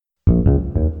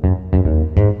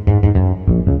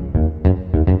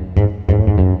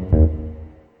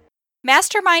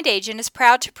Mastermind Agent is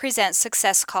proud to present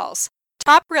Success Calls.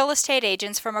 Top real estate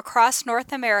agents from across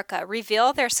North America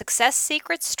reveal their success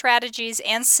secrets, strategies,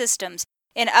 and systems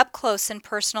in up-close and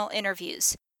personal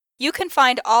interviews. You can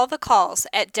find all the calls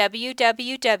at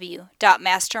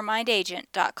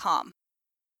www.mastermindagent.com.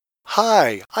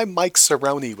 Hi, I'm Mike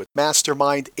Cerrone with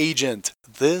Mastermind Agent.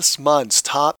 This month's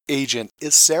top agent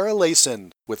is Sarah Layson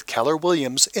with Keller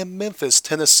Williams in Memphis,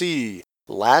 Tennessee.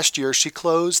 Last year, she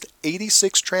closed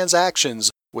 86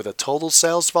 transactions with a total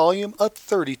sales volume of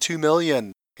 $32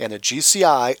 million and a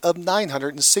GCI of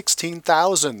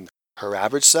 $916,000. Her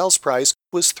average sales price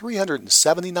was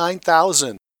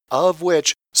 $379,000, of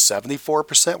which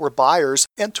 74% were buyers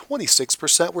and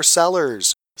 26% were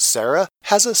sellers. Sarah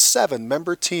has a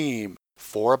 7-member team,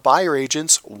 4 buyer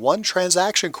agents, 1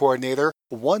 transaction coordinator,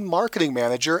 1 marketing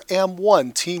manager, and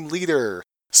 1 team leader.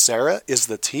 Sarah is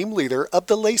the team leader of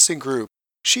the Layson Group.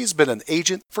 She's been an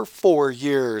agent for 4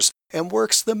 years and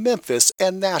works the Memphis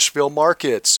and Nashville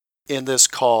markets. In this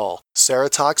call, Sarah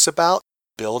talks about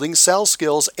building sales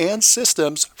skills and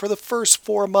systems for the first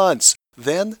 4 months,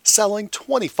 then selling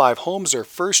 25 homes her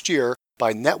first year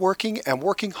by networking and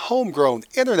working homegrown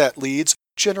internet leads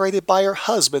generated by her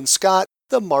husband, Scott,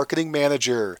 the marketing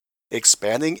manager,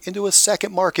 expanding into a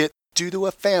second market due to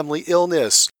a family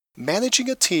illness,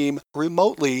 managing a team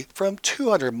remotely from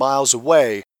 200 miles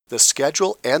away, the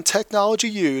schedule and technology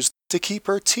used to keep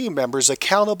her team members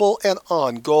accountable and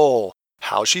on goal,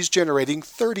 how she's generating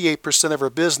 38% of her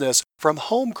business from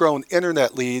homegrown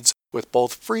internet leads with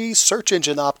both free search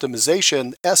engine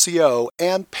optimization, SEO,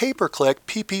 and pay-per-click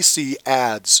PPC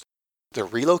ads. The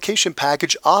relocation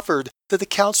package offered that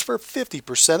accounts for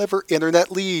 50% of her internet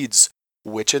leads.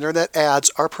 Which internet ads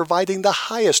are providing the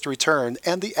highest return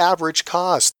and the average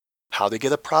cost? How to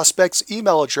get a prospect's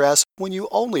email address when you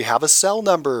only have a cell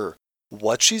number.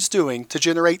 What she's doing to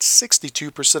generate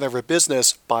 62% of her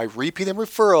business by repeat and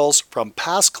referrals from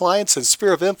past clients and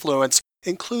sphere of influence,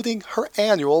 including her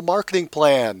annual marketing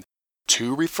plan.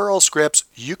 2 referral scripts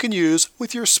you can use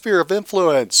with your sphere of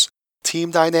influence.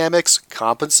 Team dynamics,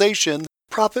 compensation,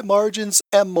 profit margins,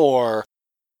 and more.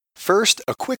 First,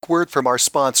 a quick word from our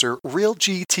sponsor,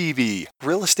 RealG TV,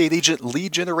 Real Estate Agent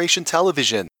Lead Generation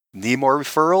Television. Need more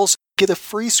referrals? Get a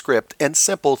free script and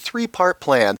simple 3-part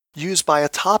plan used by a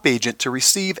top agent to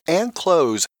receive and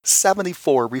close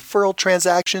 74 referral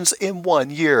transactions in 1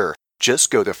 year. Just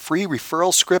go to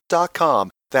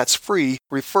freereferralscript.com. That's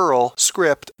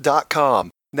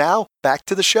freereferralscript.com. Now, back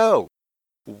to the show.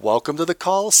 Welcome to the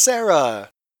call, Sarah.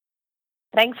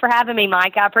 Thanks for having me,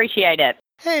 Mike. I appreciate it.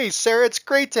 Hey, Sarah, it's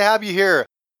great to have you here.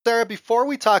 Sarah, before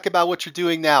we talk about what you're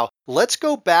doing now, let's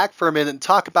go back for a minute and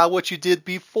talk about what you did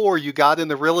before you got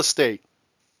into real estate.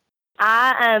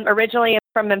 I am originally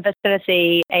from Memphis,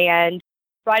 Tennessee, and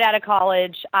right out of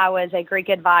college, I was a Greek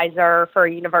advisor for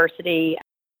a university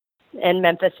in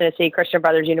Memphis, Tennessee, Christian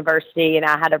Brothers University, and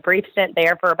I had a brief stint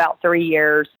there for about 3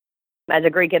 years as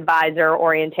a Greek advisor,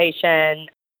 orientation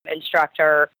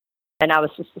instructor, and I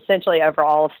was just essentially over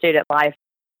all of student life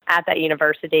at that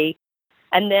university.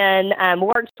 And then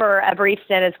worked for a brief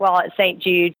stint as well at St.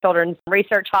 Jude Children's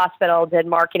Research Hospital, did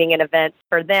marketing and events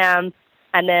for them.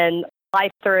 And then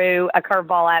life threw a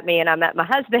curveball at me and I met my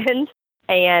husband.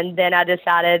 And then I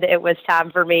decided it was time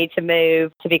for me to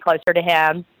move to be closer to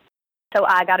him. So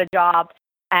I got a job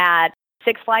at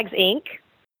Six Flags Inc.,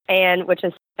 and which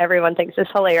is everyone thinks is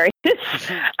hilarious,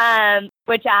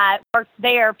 which I worked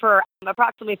there for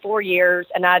approximately 4 years.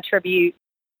 And I attribute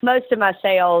most of my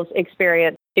sales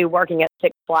experience to working at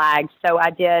Six Flags. So I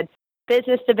did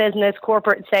business-to-business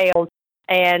corporate sales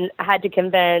and I had to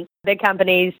convince big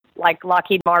companies like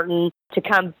Lockheed Martin to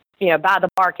come, buy the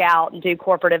park out and do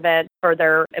corporate events for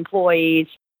their employees,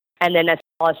 and then as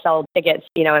well as sell tickets,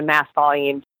 in mass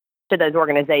volume to those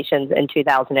organizations in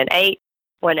 2008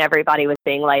 when everybody was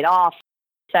being laid off.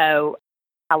 So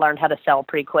I learned how to sell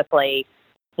pretty quickly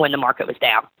when the market was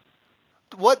down.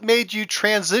 What made you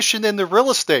transition into real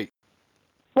estate?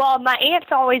 Well, my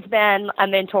aunt's always been a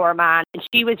mentor of mine, and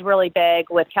she was really big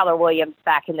with Keller Williams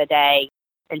back in the day.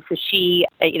 And so she,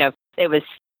 it was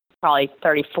probably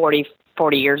 40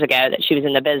 years ago that she was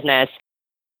in the business.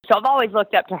 So I've always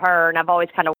looked up to her, and I've always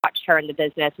kind of watched her in the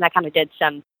business. And I kind of did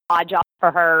some odd jobs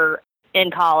for her in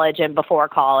college and before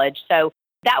college. So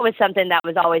that was something that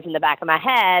was always in the back of my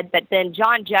head. But then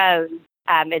John Jones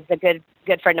is a good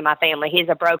friend of my family. He's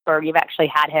a broker. You've actually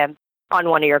had him on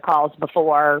one of your calls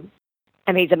before.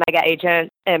 And he's a mega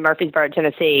agent in Murfreesboro,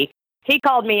 Tennessee. He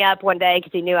called me up one day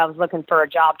because he knew I was looking for a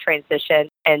job transition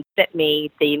and sent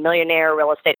me the Millionaire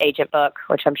Real Estate Agent book,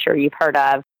 which I'm sure you've heard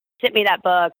of. Sent me that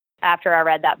book. After I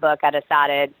read that book, I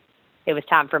decided it was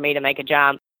time for me to make a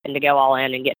jump. and to go all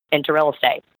in and get into real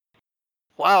estate.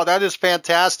 Wow, that is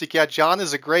fantastic. Yeah, John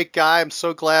is a great guy. I'm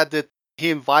so glad that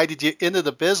he invited you into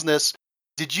the business.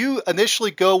 Did you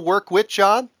initially go work with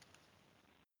John?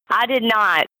 I did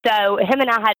not. So him and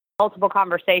I had multiple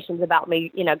conversations about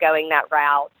me, going that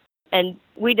route. And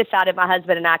we decided, my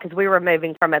husband and I, because we were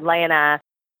moving from Atlanta,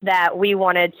 that we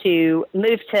wanted to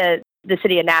move to the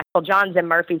city of Nashville. John's in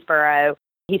Murfreesboro.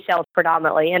 He sells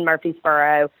predominantly in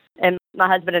Murfreesboro. And my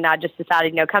husband and I just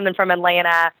decided, coming from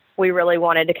Atlanta, we really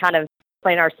wanted to kind of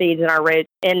plant our seeds and our roots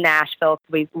in Nashville.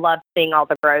 We loved seeing all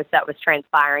the growth that was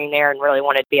transpiring there and really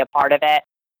wanted to be a part of it.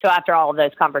 So after all of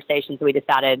those conversations, we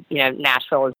decided,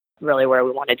 Nashville is really where we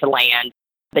wanted to land.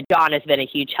 But John has been a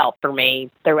huge help for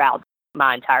me throughout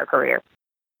my entire career.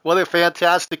 What a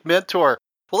fantastic mentor.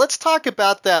 Well, let's talk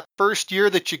about that first year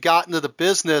that you got into the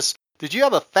business. Did you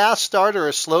have a fast start or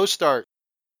a slow start?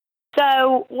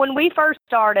 So when we first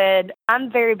started,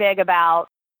 I'm very big about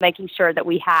making sure that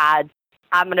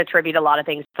I'm going to attribute a lot of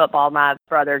things to football. My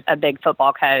brother's a big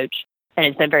football coach and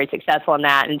has been very successful in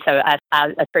that. And so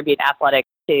I attribute athletics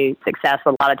to success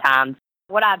a lot of times.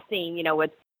 What I've seen,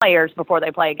 with players before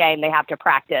they play a game, they have to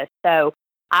practice. So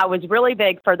I was really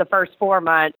big for the first 4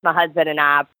 months, my husband and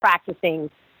I, practicing,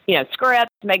 scripts,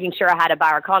 making sure I had a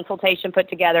buyer consultation put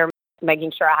together,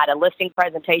 making sure I had a listing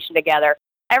presentation together.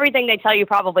 Everything they tell you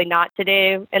probably not to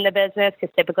do in the business,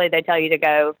 because typically they tell you to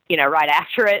go, right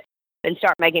after it and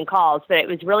start making calls. But it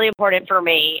was really important for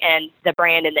me and the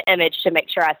brand and the image to make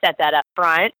sure I set that up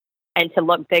front and to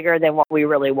look bigger than what we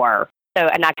really were. So,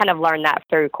 and I kind of learned that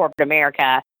through corporate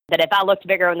America, that if I looked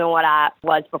bigger than what I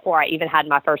was before I even had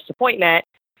my first appointment,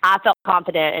 I felt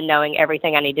confident in knowing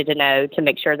everything I needed to know to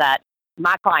make sure that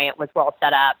my client was well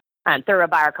set up through a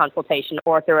buyer consultation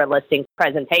or through a listing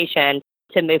presentation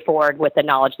to move forward with the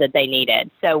knowledge that they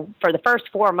needed. So for the first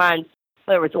 4 months,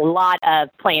 there was a lot of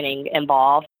planning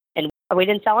involved, and we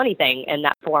didn't sell anything in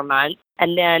that 4 months.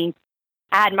 And then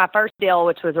I had my first deal,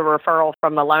 which was a referral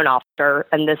from a loan officer,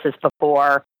 and this is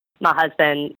before my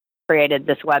husband created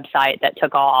this website that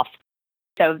took off.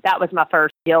 So that was my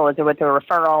first deal, was with a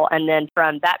referral. And then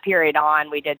from that period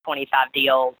on, we did 25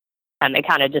 deals, and it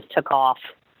kind of just took off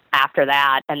after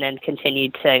that and then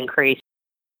continued to increase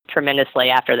tremendously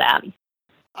after that.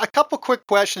 A couple quick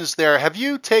questions there. Have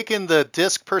you taken the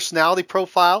DISC personality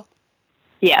profile?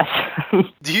 Yes.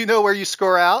 Do you know where you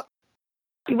score out?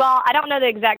 Well, I don't know the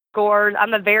exact scores.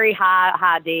 I'm a very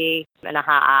high D and a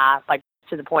high I, like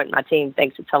to the point my team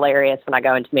thinks it's hilarious when I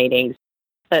go into meetings.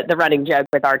 The running joke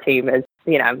with our team is,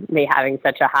 me having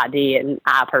such a high D and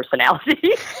I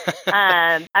personality.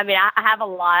 I have a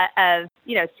lot of,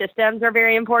 systems are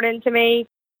very important to me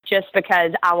just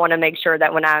because I want to make sure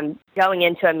that when I'm going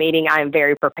into a meeting, I am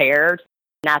very prepared.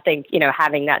 And I think,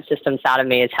 having that system side of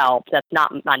me has helped. That's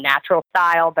not my natural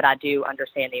style, but I do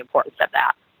understand the importance of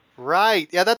that. Right.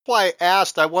 Yeah, that's why I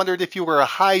asked. I wondered if you were a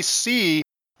high C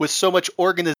with so much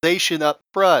organization up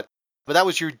front, but that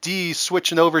was your D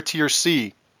switching over to your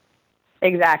C.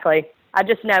 Exactly. I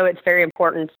just know it's very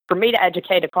important for me to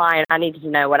educate a client. I needed to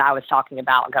know what I was talking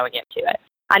about going into it.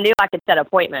 I knew I could set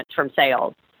appointments from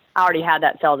sales. I already had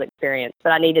that sales experience,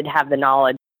 but I needed to have the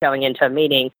knowledge going into a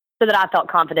meeting so that I felt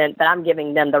confident that I'm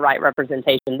giving them the right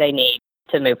representation they need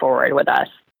to move forward with us.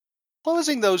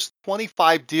 Closing those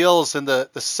 25 deals in the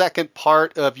second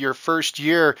part of your first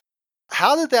year,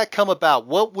 how did that come about?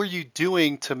 What were you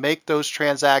doing to make those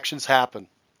transactions happen?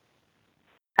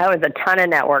 I was a ton of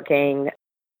networking.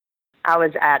 I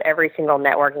was at every single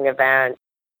networking event.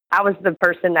 I was the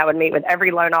person that would meet with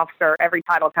every loan officer, every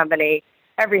title company,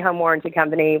 every home warranty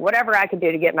company. Whatever I could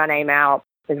do to get my name out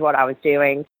is what I was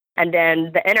doing. And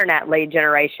then the internet lead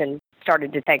generation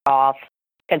started to take off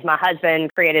because my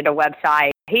husband created a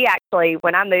website. He actually,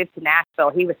 when I moved to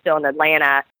Nashville, he was still in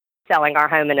Atlanta selling our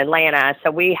home in Atlanta. So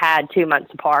we had 2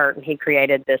 months apart, and he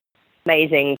created this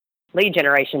amazing lead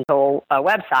generation tool, a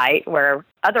website where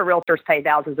other realtors pay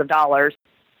thousands of dollars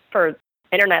for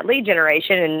internet lead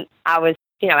generation. And I was,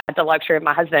 at the luxury of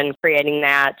my husband creating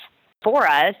that for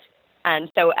us.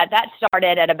 And so that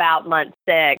started at about month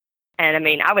 6.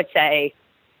 And I would say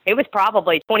it was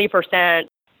probably 20%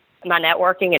 my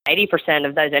networking and 80%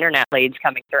 of those internet leads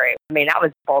coming through. That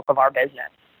was the bulk of our business.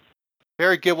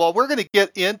 Very good. Well, we're going to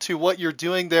get into what you're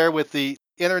doing there with the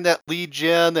internet lead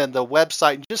gen and the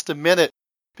website in just a minute.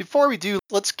 Before we do,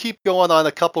 let's keep going on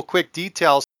a couple quick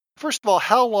details. First of all,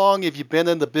 how long have you been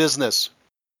in the business?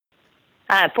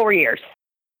 4 years.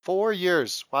 4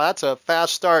 years. Wow, that's a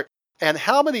fast start. And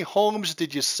how many homes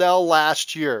did you sell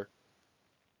last year?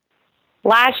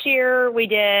 Last year, we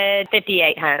did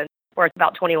 58 homes worth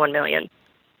about $21 million.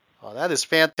 Oh, that is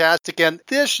fantastic. And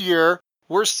this year,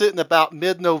 We're sitting about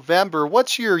mid-November.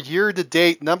 What's your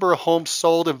year-to-date number of homes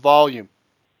sold and volume?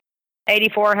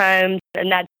 84 homes, and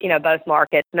that's, both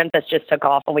markets. Memphis just took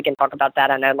off, and we can talk about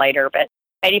that, I know, later, but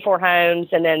 84 homes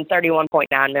and then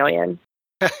 31.9 million.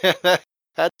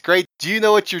 That's great. Do you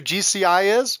know what your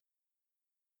GCI is?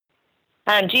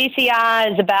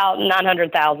 GCI is about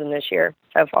 900,000 this year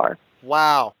so far.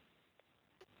 Wow.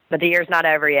 But the year's not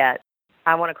over yet.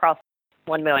 I want to cross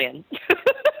 1 million.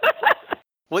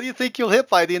 What do you think you'll hit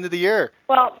by the end of the year?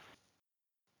 Well,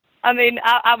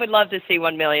 I would love to see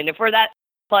 1 million. If we're that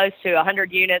close to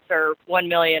 100 units or 1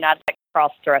 million, I'd like to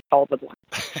cross the threshold with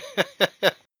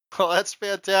one. Well, that's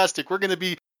fantastic. We're going to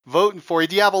be voting for you.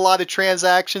 Do you have a lot of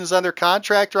transactions under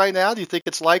contract right now? Do you think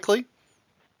it's likely?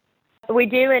 We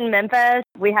do in Memphis.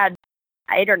 We had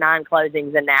 8 or 9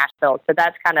 closings in Nashville, so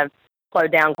that's kind of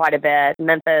slowed down quite a bit.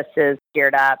 Memphis is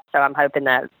geared up, so I'm hoping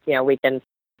that, we can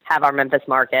have our Memphis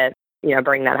market,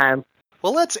 bring that home.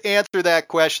 Well, let's answer that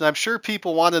question. I'm sure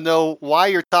people want to know why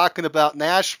you're talking about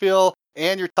Nashville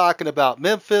and you're talking about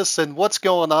Memphis and what's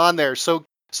going on there. So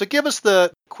give us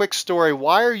the quick story.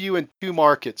 Why are you in 2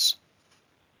 markets?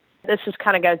 This just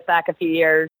kind of goes back a few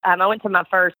years. I went to my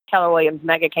first Keller Williams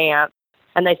mega camp,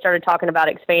 and they started talking about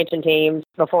expansion teams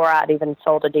before I'd even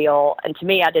sold a deal. And to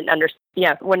me, I didn't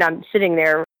understand, when I'm sitting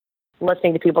there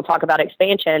listening to people talk about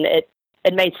expansion, it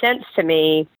made sense to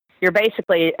me. You're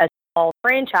basically a small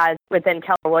franchise within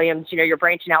Keller Williams. You're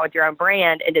branching out with your own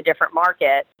brand into different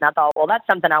markets. And I thought, well, that's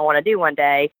something I want to do one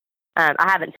day. I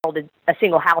haven't sold a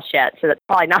single house yet, so that's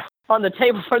probably not on the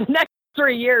table for the next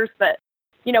 3 years. But,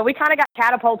 we kind of got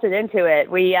catapulted into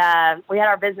it. We had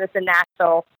our business in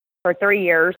Nashville for 3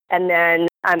 years. And then,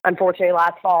 unfortunately,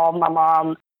 last fall, my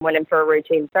mom went in for a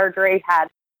routine surgery, had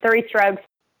 3 strokes,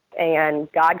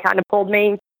 and God kind of pulled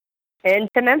me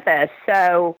into Memphis.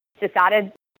 So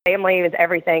decided family was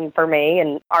everything for me,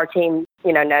 and our team,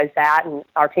 knows that, and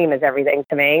our team is everything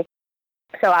to me.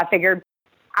 So I figured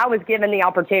I was given the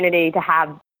opportunity to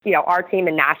have, our team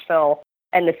in Nashville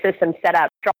and the system set up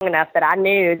strong enough that I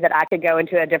knew that I could go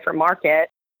into a different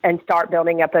market and start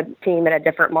building up a team in a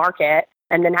different market,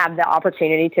 and then have the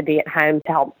opportunity to be at home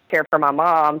to help care for my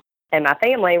mom and my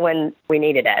family when we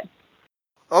needed it.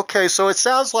 Okay, so it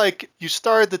sounds like you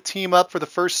started the team up for the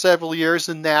first several years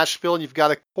in Nashville, and you've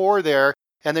got a core there,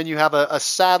 and then you have a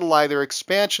satellite or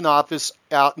expansion office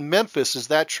out in Memphis. Is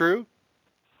that true?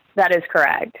 That is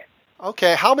correct.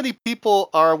 Okay, how many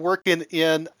people are working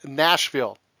in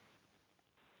Nashville?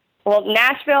 Well,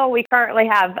 Nashville, we currently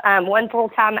have 1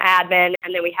 full-time admin,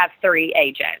 and then we have 3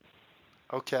 agents.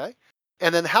 Okay.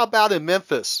 And then how about in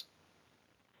Memphis?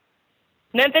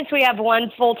 Memphis, we have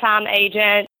 1 full-time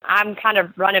agent. I'm kind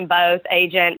of running both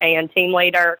agent and team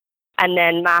leader. And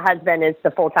then my husband is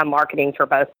the full-time marketing for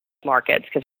both markets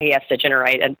because he has to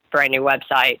generate a brand new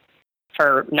website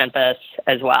for Memphis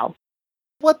as well.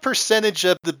 What percentage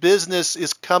of the business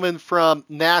is coming from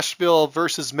Nashville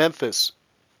versus Memphis?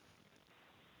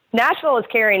 Nashville is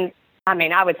carrying,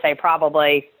 I would say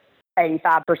probably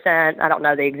 85%. I don't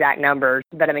know the exact numbers,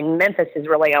 but Memphis has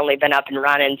really only been up and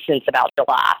running since about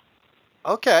July.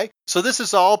 Okay. So this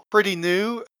is all pretty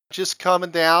new, just coming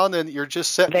down, and you're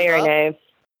just setting Very up? new.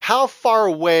 How far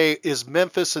away is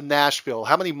Memphis and Nashville?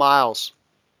 How many miles?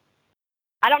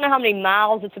 I don't know how many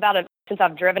miles. It's about since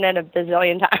I've driven it a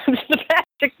bazillion times the past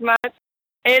 6 months.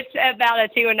 It's about a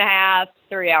 2.5,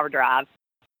 3-hour drive.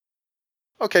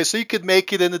 Okay, so you could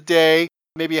make it in a day,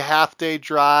 maybe a half-day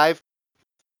drive.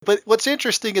 But what's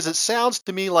interesting is it sounds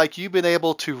to me like you've been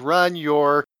able to run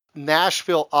your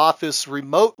Nashville office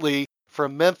remotely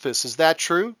from Memphis. Is that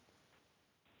true?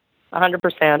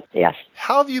 100%, yes.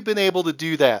 How have you been able to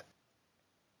do that?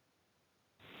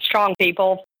 Strong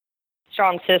people,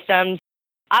 strong systems.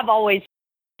 I've always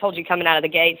told you coming out of the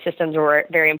gate, systems were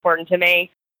very important to me.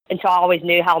 And so I always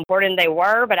knew how important they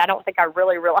were, but I don't think I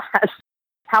really realized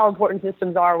how important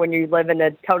systems are when you live in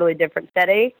a totally different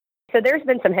city. So there's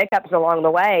been some hiccups along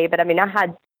the way, but I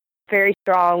had very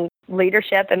strong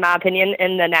leadership, in my opinion,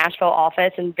 in the Nashville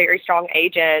office and very strong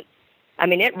agents.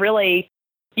 It really,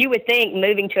 you would think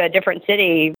moving to a different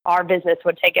city, our business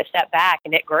would take a step back,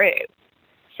 and it grew.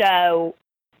 So,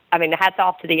 hats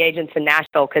off to the agents in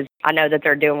Nashville because I know that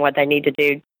they're doing what they need to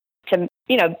do to,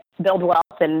 build wealth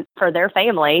and for their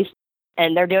families,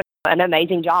 and they're doing an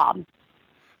amazing job.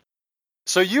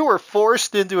 So you were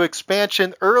forced into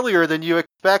expansion earlier than you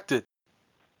expected.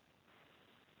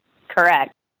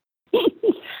 Correct.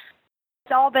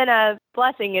 It's all been a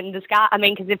blessing in disguise.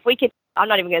 Because if we could, I'm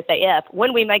not even going to say if,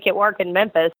 when we make it work in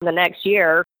Memphis the next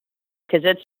year,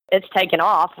 because it's taken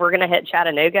off, we're going to hit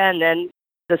Chattanooga and then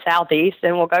the Southeast,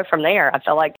 and we'll go from there. I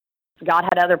feel like God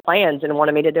had other plans and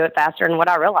wanted me to do it faster than what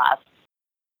I realized.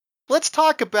 let's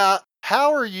talk about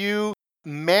how are you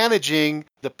managing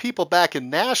the people back in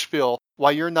Nashville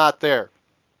while you're not there?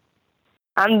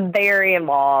 I'm very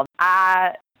involved.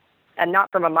 And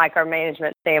not from a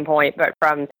micromanagement standpoint, but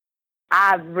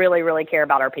I really, really care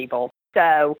about our people.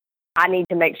 So I need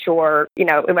to make sure,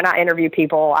 when I interview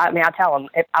people, I tell them,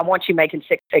 I want you making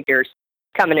six figures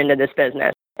coming into this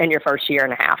business in your first year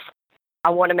and a half. I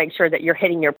want to make sure that you're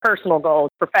hitting your personal goals,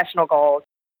 professional goals,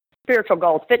 spiritual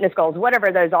goals, fitness goals,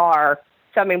 whatever those are.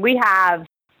 So, we have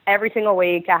every single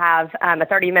week, I have a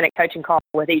 30-minute coaching call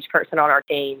with each person on our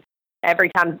team. Every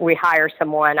time we hire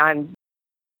someone, I'm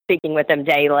speaking with them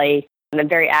daily, and I'm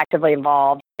very actively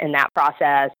involved in that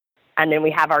process. And then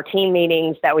we have our team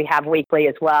meetings that we have weekly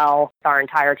as well, our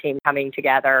entire team coming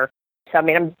together. So,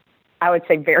 I would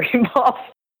say very involved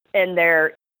in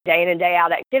their day in and day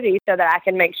out activities so that I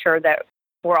can make sure that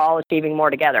we're all achieving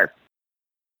more together.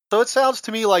 So it sounds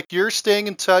to me like you're staying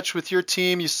in touch with your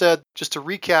team. You said, just to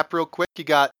recap real quick, you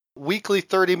got weekly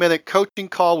 30-minute coaching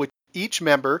call with each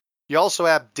member. You also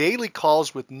have daily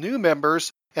calls with new members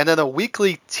and then a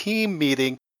weekly team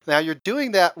meeting. Now, you're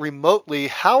doing that remotely.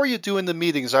 How are you doing the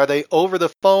meetings? Are they over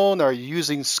the phone? Are you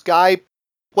using Skype?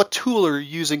 What tool are you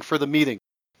using for the meeting?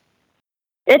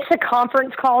 It's a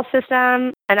conference call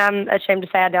system, and I'm ashamed to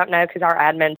say I don't know because our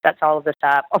admin sets all of this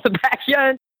up on the back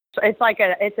end. So it's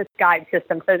a Skype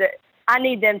system so that I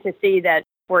need them to see that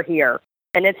we're here.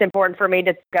 And it's important for me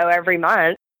to go every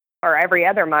month or every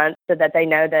other month so that they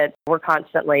know that we're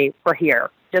here.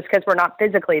 Just because we're not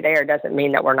physically there doesn't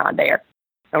mean that we're not there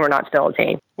and we're not still a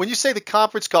team. When you say the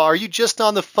conference call, are you just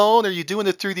on the phone? Or are you doing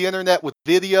it through the internet with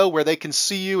video where they can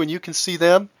see you and you can see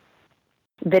them?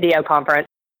 Video conference.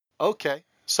 Okay.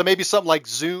 So maybe something like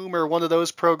Zoom or one of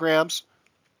those programs?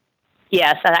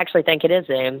 Yes, I actually think it is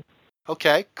Zoom.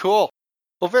 Okay, cool.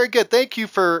 Well, very good. Thank you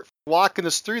for walking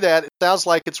us through that. It sounds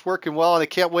like it's working well, and I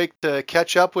can't wait to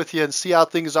catch up with you and see how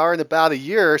things are in about a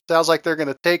year. It sounds like they're going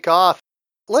to take off.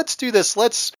 Let's do this.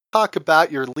 Let's talk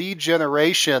about your lead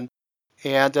generation.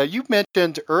 And you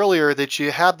mentioned earlier that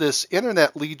you have this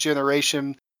internet lead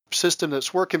generation system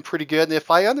that's working pretty good. And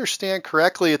if I understand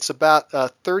correctly, it's about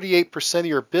 38% of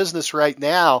your business right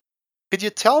now. Could you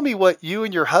tell me what you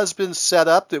and your husband set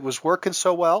up that was working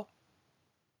so well?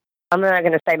 I'm not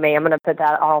going to say me. I'm going to put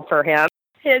that all for him.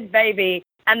 His baby.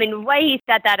 The way he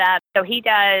set that up, he's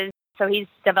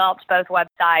developed both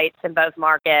websites in both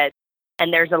markets,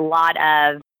 and there's a lot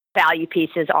of value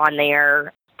pieces on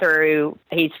there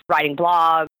he's writing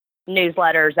blogs,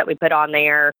 newsletters that we put on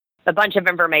there, a bunch of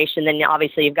information. Then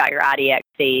obviously you've got your IDX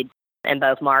feeds in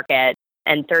both markets,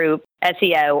 and through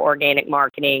SEO, organic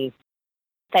marketing,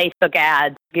 Facebook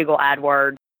ads, Google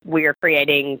AdWords, we are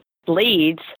creating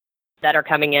leads that are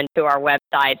coming into our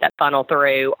website that funnel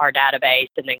through our database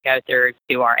and then go through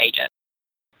to our agent.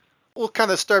 We'll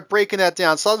kind of start breaking that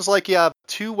down. Sounds like you have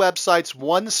two websites,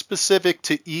 one specific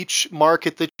to each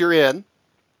market that you're in.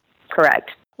 Correct.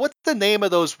 What's the name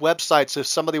of those websites if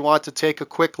somebody wants to take a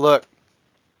quick look?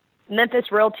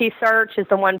 Memphis Realty Search is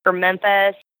the one for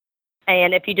Memphis.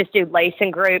 And if you just do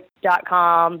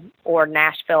LasonGroup.com or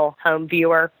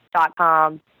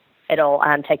NashvilleHomeViewer.com, it'll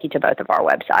take you to both of our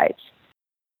websites.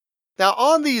 Now,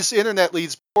 on these internet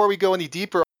leads, before we go any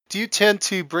deeper, do you tend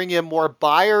to bring in more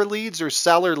buyer leads or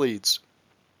seller leads?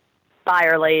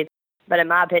 Buyer leads. But in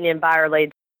my opinion, buyer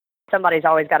leads, somebody's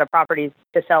always got a property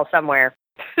to sell somewhere.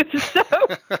 So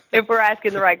if we're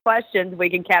asking the right questions, we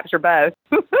can capture both.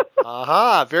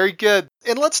 Very good.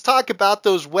 And let's talk about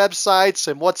those websites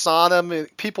and what's on them.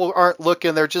 People aren't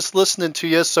looking, they're just listening to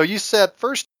you. So you said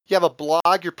first you have a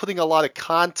blog, you're putting a lot of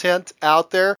content out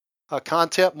there,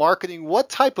 content marketing. What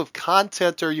type of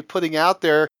content are you putting out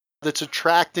there that's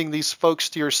attracting these folks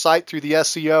to your site through the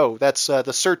SEO? That's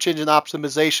the search engine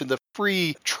optimization, the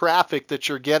free traffic that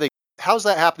you're getting. How's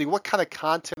that happening? What kind of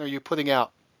content are you putting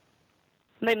out?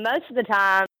 Most of the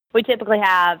time, we typically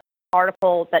have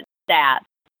articles that stats.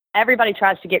 Everybody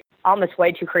tries to get almost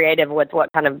way too creative with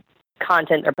what kind of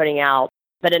content they're putting out.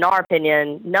 But in our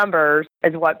opinion, numbers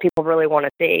is what people really want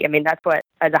to see. That's what,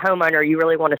 as a homeowner, you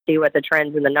really want to see what the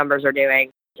trends and the numbers are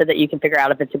doing so that you can figure out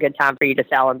if it's a good time for you to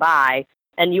sell and buy.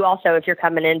 And you also, if you're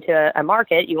coming into a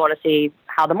market, you want to see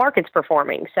how the market's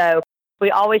performing. So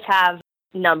we always have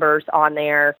numbers on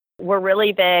there. We're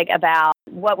really big about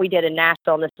what we did in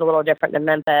Nashville, and this is a little different than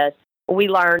Memphis. We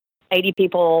learned 80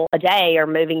 people a day are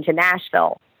moving to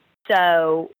Nashville.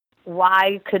 So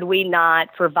why could we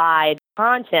not provide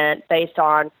content based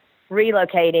on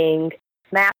relocating,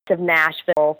 maps of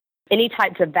Nashville, any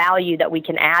types of value that we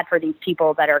can add for these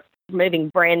people that are moving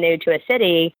brand new to a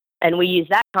city, and we use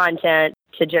that content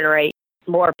to generate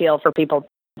more appeal for people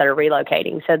that are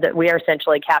relocating, so that we are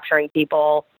essentially capturing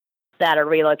people that are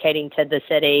relocating to the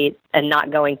city and not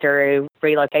going through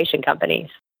relocation companies.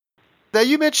 Now,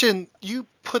 you mentioned you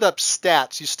put up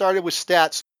stats. You started with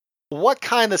stats. What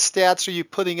kind of stats are you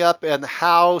putting up, and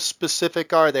how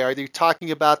specific are they? Are you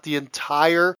talking about the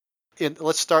entire,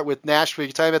 let's start with Nashville. Are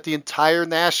you talking about the entire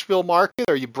Nashville market?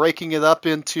 Are you breaking it up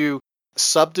into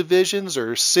subdivisions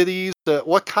or cities?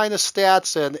 What kind of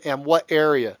stats and what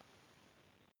area?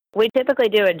 We typically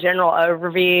do a general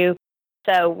overview.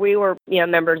 So we were,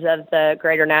 members of the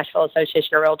Greater Nashville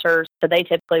Association of Realtors. So they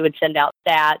typically would send out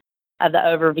stats of the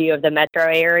overview of the metro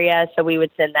area. So we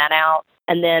would send that out.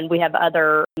 And then we have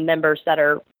other members that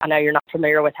I know you're not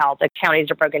familiar with how the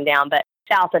counties are broken down, but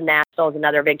south of Nashville is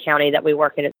another big county that we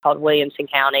work in. It's called Williamson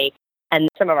County. And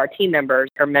some of our team members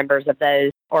are members of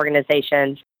those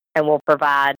organizations, and we'll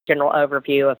provide general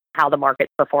overview of how the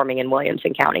market's performing in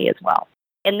Williamson County as well.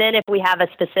 And then if we have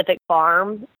a specific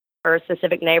farm or a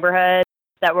specific neighborhood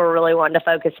that we're really wanting to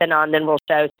focus in on, then we'll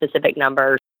show specific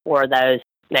numbers for those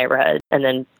neighborhoods and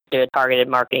then do a targeted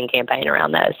marketing campaign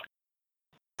around those.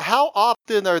 How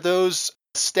often are those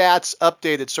stats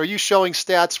updated? So are you showing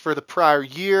stats for the prior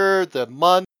year, the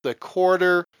month, the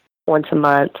quarter? Once a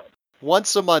month.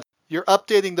 Once a month. You're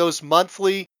updating those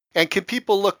monthly. And can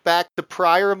people look back to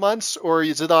prior months, or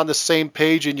is it on the same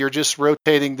page and you're just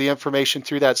rotating the information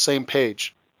through that same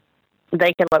page?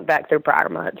 They can look back through prior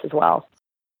months as well.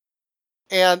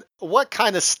 And what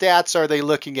kind of stats are they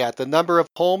looking at? The number of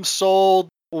homes sold?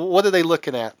 What are they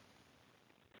looking at?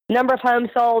 Number of homes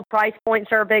sold, price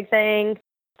points are a big thing,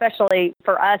 especially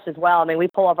for us as well. I mean, we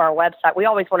pull up our website. We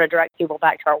always want to direct people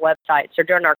back to our website. So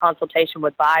during our consultation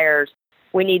with buyers,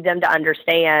 we need them to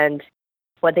understand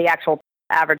what the actual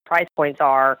average price points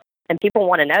are. And people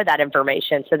want to know that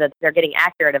information so that they're getting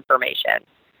accurate information.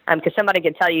 Because somebody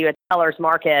could tell you it's a seller's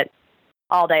market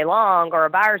all day long or a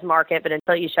buyer's market, but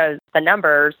until you show the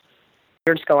numbers,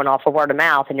 you're just going off of word of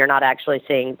mouth and you're not actually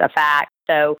seeing the facts.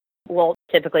 So we'll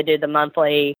typically do the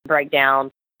monthly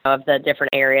breakdown of the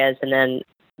different areas, and then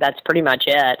that's pretty much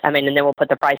it. And then we'll put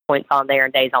the price points on there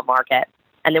and days on market.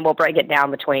 And then we'll break it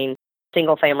down between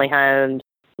single-family homes,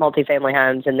 multifamily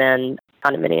homes, and then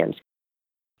condominiums.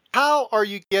 How are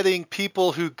you getting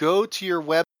people who go to your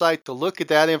website to look at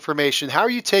that information? How are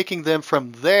you taking them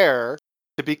from there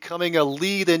to becoming a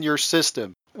lead in your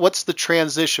system? What's the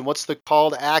transition? What's the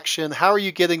call to action? How are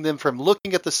you getting them from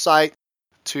looking at the site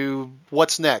to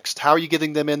what's next? How are you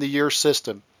getting them into your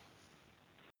system?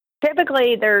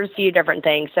 Typically, there's a few different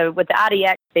things. So with the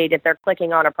IDX feed, if they're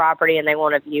clicking on a property and they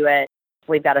want to view it,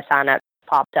 we've got a sign up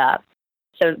popped up.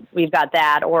 So we've got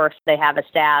that. Or if they have a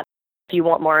stat, if you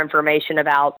want more information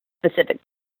about specific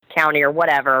county or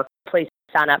whatever, please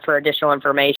sign up for additional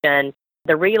information.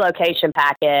 The relocation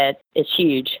packet is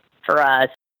huge for us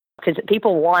because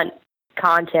people want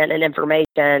content and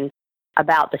information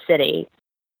about the city,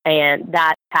 and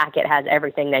that packet has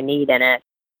everything they need in it.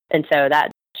 And so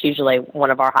that's usually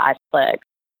one of our highest clicks.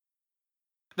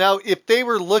 Now, if they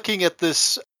were looking at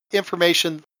this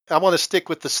information, I want to stick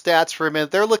with the stats for a minute.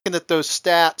 They're looking at those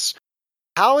stats.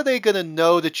 How are they going to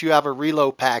know that you have a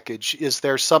reload package? Is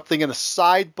there something in a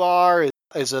sidebar?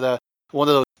 Is it one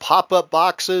of those pop-up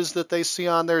boxes that they see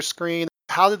on their screen?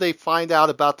 How do they find out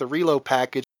about the reload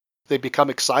package they become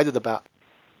excited about?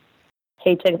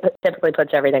 He typically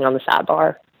puts everything on the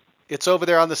sidebar. It's over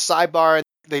there on the sidebar, and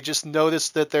they just notice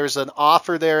that there's an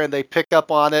offer there, and they pick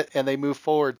up on it, and they move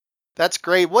forward. That's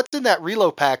great. What's in that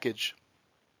reload package?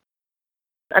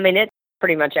 It's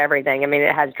pretty much everything.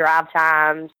 It has drive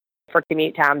times for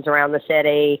commute times around the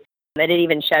city. It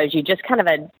even shows you just kind of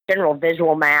a general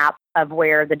visual map of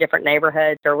where the different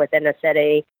neighborhoods are within the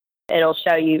city. It'll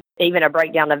show you even a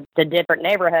breakdown of the different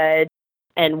neighborhoods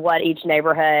and what each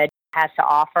neighborhood has to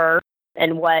offer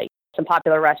and what some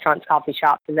popular restaurants, coffee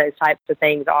shops, and those types of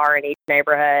things are in each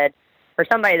neighborhood. For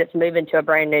somebody that's moving to a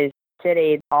brand new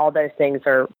city, all those things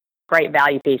are great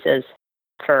value pieces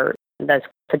for those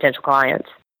potential clients.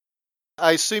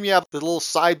 I assume you have the little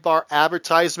sidebar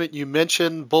advertisement. You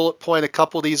mentioned bullet point a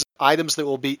couple of these items that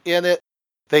will be in it.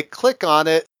 They click on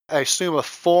it. I assume a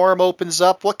form opens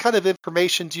up. What kind of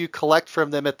information do you collect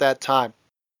from them at that time?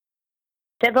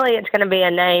 Typically, it's going to be a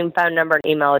name, phone number,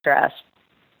 and email address.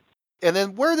 And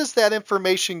then where does that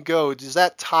information go? Is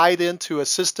that tied into a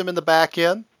system in the back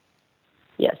end?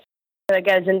 Yes. So it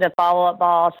goes into Follow Up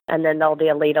Boss, and then there'll be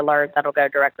a lead alert that'll go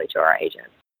directly to our agent.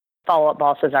 Follow Up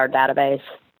Boss is our database.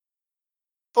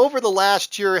 Over the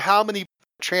last year, how many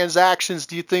transactions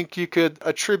do you think you could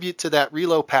attribute to that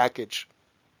reload package?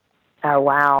 Oh,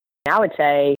 wow. I would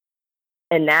say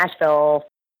in Nashville,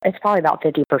 it's probably about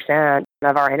 50%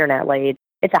 of our internet leads.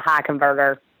 It's a high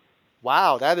converter.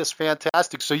 Wow, that is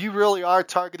fantastic. So you really are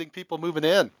targeting people moving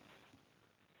in.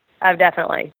 Oh,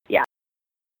 definitely. Yeah.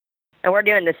 And we're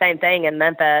doing the same thing in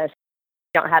Memphis.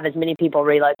 We don't have as many people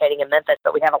relocating in Memphis,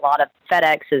 but we have a lot of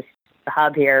FedEx is the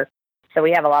hub here. So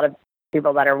we have a lot of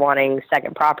people that are wanting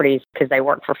second properties because they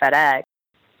work for FedEx.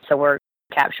 So we're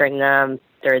capturing them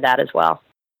through that as well.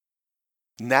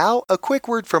 Now, a quick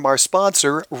word from our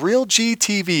sponsor, RealG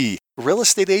TV, real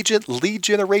estate agent lead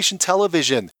generation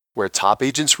television, where top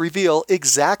agents reveal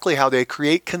exactly how they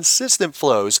create consistent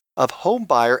flows of home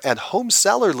buyer and home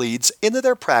seller leads into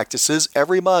their practices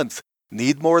every month.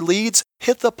 Need more leads?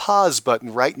 Hit the pause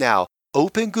button right now.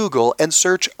 Open Google and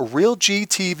search RealG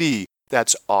TV.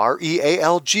 That's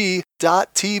REALG.TV.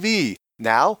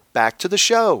 Now, back to the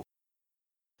show.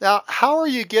 Now, how are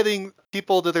you getting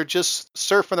people that are just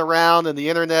surfing around in the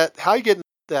internet? How are you getting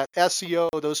that SEO,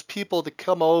 those people to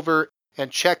come over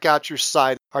and check out your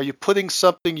site? Are you putting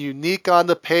something unique on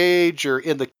the page or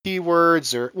in the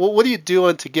keywords? Or what are you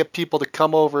doing to get people to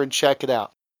come over and check it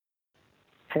out?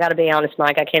 I got to be honest,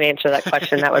 Mike, I can't answer that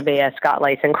question. That would be a Scott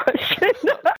Layson question.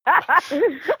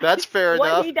 That's fair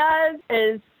enough. What he does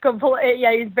is complete.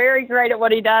 Yeah, he's very great at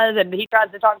what he does, and he tries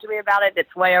to talk to me about it.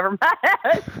 It's way over my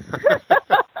head.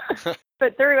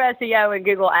 But through SEO and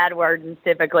Google AdWords is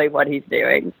typically what he's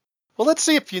doing. Well, let's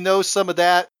see if you know some of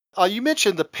that. You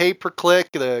mentioned the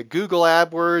pay-per-click, the Google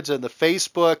AdWords, and the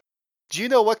Facebook. Do you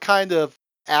know what kind of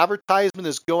advertisement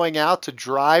is going out to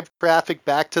drive traffic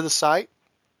back to the site?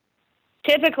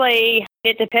 Typically,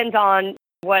 it depends on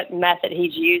what method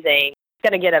he's using. He's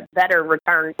going to get a better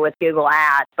return with Google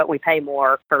Ads, but we pay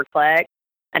more per click.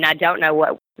 And I don't know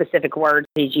what specific words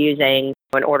he's using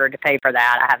in order to pay for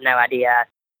that. I have no idea.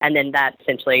 And then that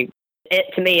essentially, it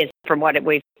to me is from what him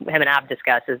and I have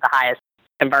discussed, is the highest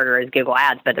converter is Google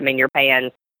Ads. But I mean, you're paying,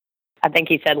 I think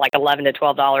he said like $11 to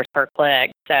 $12 per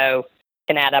click. So it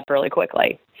can add up really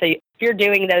quickly. So if you're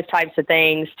doing those types of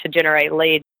things to generate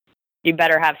leads, you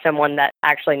better have someone that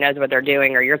actually knows what they're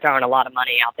doing, or you're throwing a lot of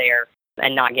money out there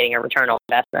and not getting a return on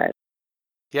investment.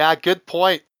 Yeah, good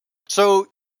point. So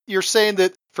you're saying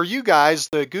that for you guys,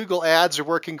 the Google ads are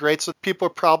working great. So people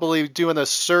are probably doing a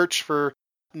search for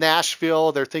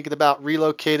Nashville. They're thinking about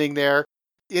relocating there.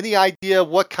 Any idea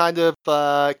what kind of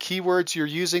keywords you're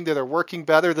using that are working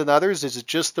better than others? Is it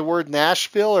just the word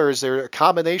Nashville, or is there a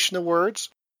combination of words?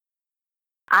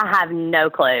 I have no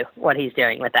clue what he's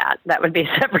doing with that. That would be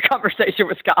a separate conversation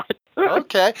with Scott.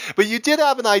 Okay. But you did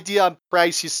have an idea on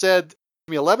price. You said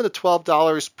 $11 to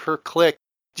 $12 per click.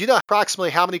 Do you know approximately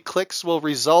how many clicks will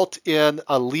result in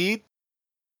a lead?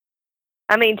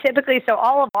 I mean, typically, so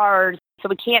all of ours, so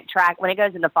we can't track when it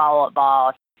goes into Follow Up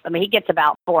Boss. I mean, he gets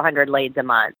about 400 leads a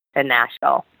month in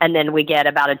Nashville, and then we get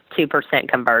about a 2%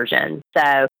 conversion.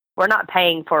 So we're not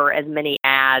paying for as many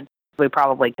ads. We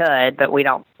probably could, but we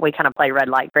kind of play red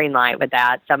light, green light with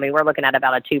that. So, I mean, we're looking at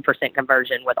about a 2%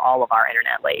 conversion with all of our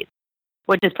internet leads,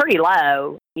 which is pretty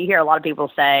low. You hear a lot of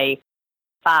people say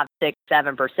 5, 6,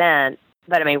 7%,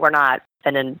 but I mean, we're not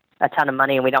spending a ton of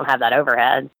money and we don't have that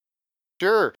overhead.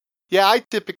 Sure. Yeah, I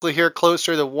typically hear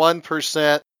closer to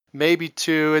 1%, maybe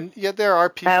 2%. And yeah, there are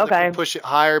people that can push it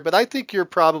higher, but I think you're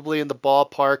probably in the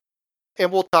ballpark.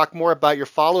 And we'll talk more about your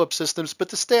follow-up systems. But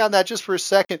to stay on that just for a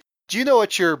second, do you know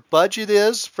what your budget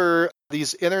is for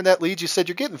these internet leads? You said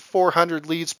you're getting 400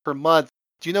 leads per month.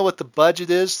 Do you know what the budget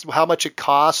is, how much it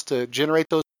costs to generate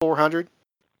those 400?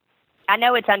 I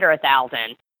know it's under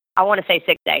 1,000. I want to say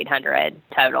 600 to 800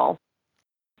 total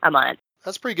a month.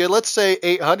 That's pretty good. Let's say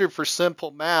 800 for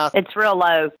simple math. It's real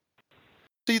low.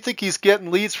 So you think he's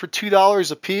getting leads for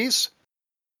 $2 a piece?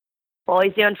 Well,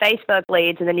 he's doing Facebook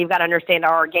leads, and then you've got to understand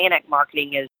our organic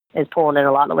marketing is pulling in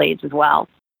a lot of leads as well.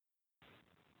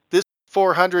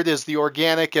 400 is the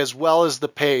organic as well as the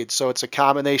paid, so it's a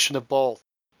combination of both.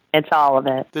 It's all of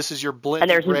it. This is your blended And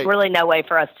there's rate. Really no way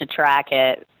for us to track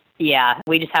it. Yeah,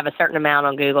 we just have a certain amount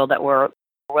on Google that we're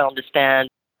willing to spend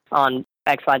on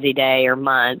XYZ day or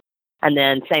month, and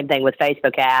then same thing with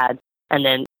Facebook ads, and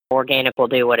then organic will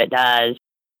do what it does.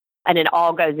 And it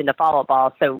all goes into Follow Up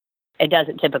Boss, so it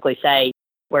doesn't typically say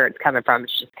where it's coming from.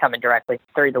 It's just coming directly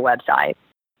through the website.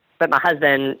 But my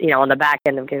husband, on the back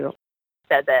end of Google,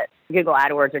 said that Google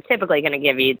AdWords are typically going to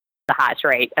give you the highest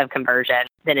rate of conversion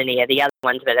than any of the other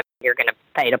ones, but you're going to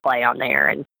pay to play on there,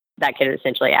 and that could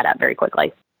essentially add up very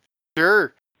quickly.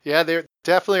 Sure. Yeah, there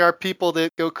definitely are people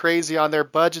that go crazy on their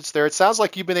budgets there. It sounds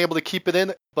like you've been able to keep it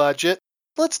in budget.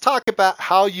 Let's talk about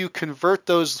how you convert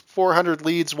those 400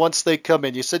 leads once they come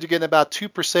in. You said you're getting about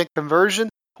 2% conversion.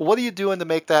 What are you doing to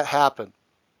make that happen?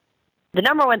 The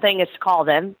number one thing is to call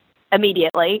them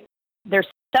immediately. There's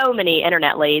so many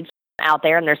internet leads out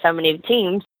there, and there's so many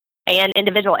teams and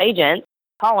individual agents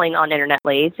calling on internet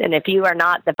leads. And if you are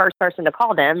not the first person to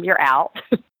call them, you're out.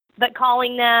 But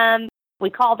calling them,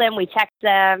 we call them, we text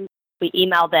them, we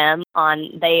email them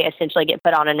they essentially get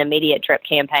put on an immediate drip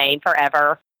campaign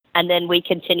forever. And then we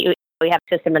continue, we have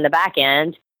a system in the back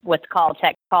end with call,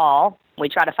 text, call. We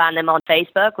try to find them on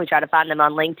Facebook. We try to find them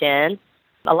on LinkedIn.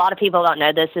 A lot of people don't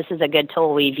know this. This is a good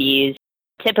tool we've used.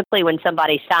 Typically when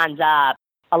somebody signs up,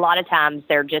 a lot of times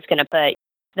they're just going to put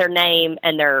their name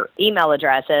and their email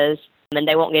addresses, and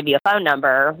they won't give you a phone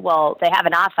number. Well, they have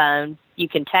an iPhone. You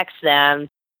can text them.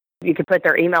 You can put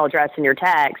their email address in your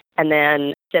text and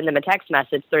then send them a text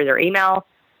message through their email.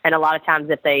 And a lot of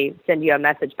times if they send you a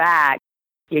message back,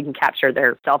 you can capture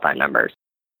their cell phone numbers.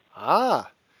 Ah,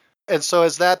 and so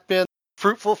has that been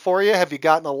fruitful for you? Have you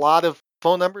gotten a lot of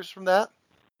phone numbers from that?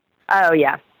 Oh,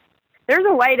 yeah. There's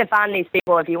a way to find these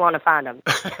people if you want to find them.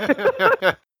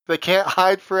 They can't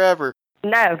hide forever.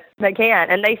 No, they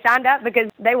can't. And they signed up because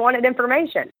they wanted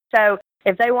information. So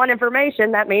if they want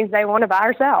information, that means they want to buy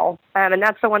or sell. And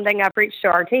that's the one thing I preach to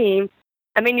our team.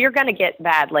 I mean, you're going to get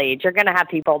bad leads. You're going to have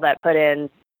people that put in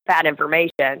bad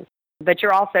information. But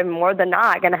you're also more than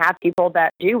not going to have people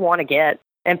that do want to get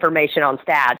information on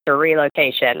stats or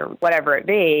relocation or whatever it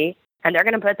be. And they're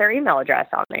going to put their email address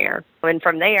on there. And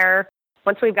from there,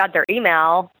 once we've got their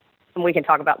email, and we can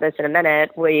talk about this in a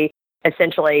minute, we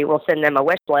essentially will send them a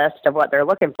wish list of what they're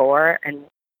looking for. And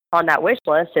on that wish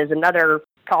list is another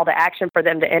call to action for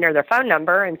them to enter their phone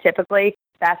number. And typically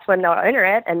that's when they'll enter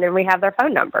it. And then we have their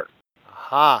phone number.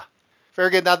 Aha. Very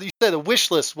good. Now, you said a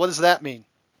wish list. What does that mean?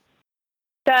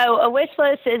 So a wish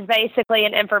list is basically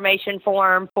an information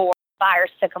form for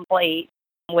buyers to complete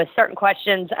with certain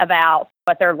questions about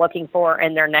what they're looking for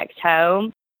in their next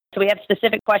home. So we have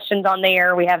specific questions on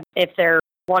there. We have if they're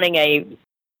wanting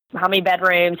how many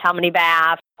bedrooms, how many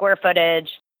baths, square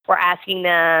footage. We're asking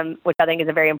them, which I think is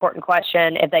a very important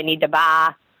question, if they need to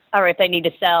buy or if they need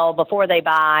to sell before they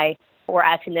buy. We're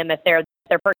asking them if they're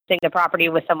purchasing the property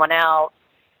with someone else.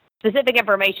 Specific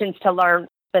information to learn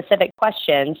specific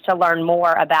questions to learn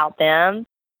more about them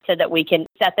so that we can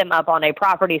set them up on a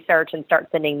property search and start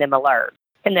sending them alerts.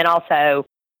 And then also,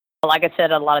 like I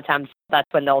said, a lot of times that's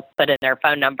when they'll put in their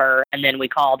phone number and then we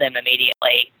call them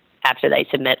immediately after they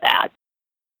submit that.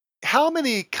 How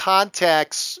many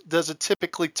contacts does it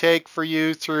typically take for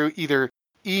you through either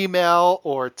email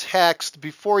or text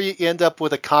before you end up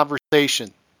with a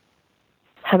conversation?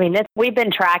 I mean, we've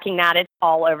been tracking that. It's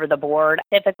all over the board,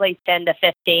 typically 10 to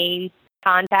 15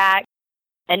 contacts,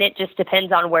 and it just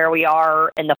depends on where we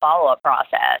are in the follow-up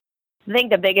process. I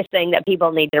think the biggest thing that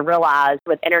people need to realize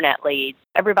with internet leads,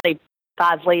 everybody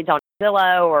buys leads on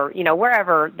Zillow or,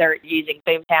 wherever they're using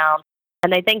Boomtown,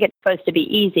 and they think it's supposed to be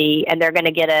easy and they're going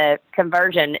to get a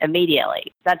conversion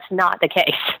immediately. That's not the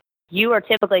case. You are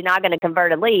typically not going to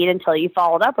convert a lead until you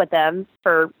followed up with them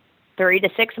for 3 to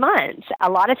 6 months. A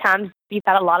lot of times you've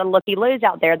got a lot of looky-loos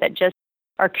out there that just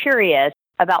are curious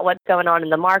about what's going on in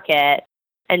the market.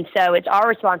 And so it's our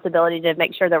responsibility to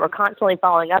make sure that we're constantly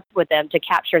following up with them to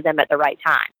capture them at the right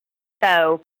time.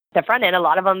 So the front end, a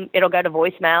lot of them, it'll go to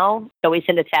voicemail. So we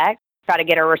send a text, try to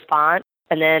get a response,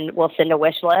 and then we'll send a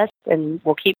wish list, and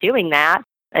we'll keep doing that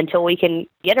until we can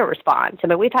get a response. I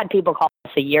mean, we've had people call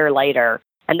us a year later,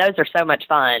 and those are so much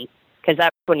fun because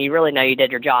that's when you really know you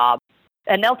did your job.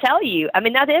 And they'll tell you, I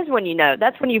mean, that is when you know.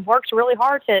 That's when you've worked really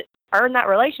hard to earn that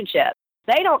relationship.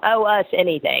 They don't owe us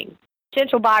anything.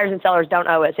 Potential buyers and sellers don't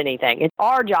owe us anything. It's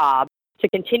our job to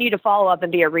continue to follow up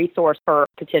and be a resource for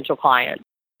potential clients.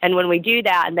 And when we do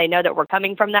that and they know that we're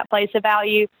coming from that place of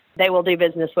value, they will do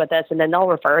business with us, and then they'll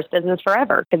refer us business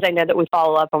forever because they know that we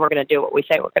follow up and we're going to do what we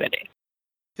say we're going to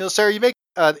do. Sarah, you make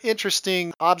an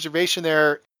interesting observation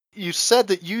there. You said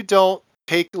that you don't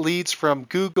take leads from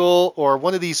Google or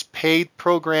one of these paid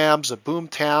programs, a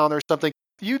Boomtown or something.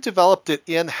 You developed it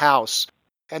in-house,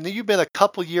 and you've been a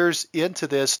couple years into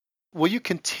this. Will you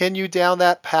continue down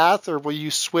that path, or will you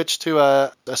switch to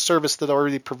a service that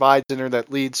already provides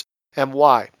internet leads, and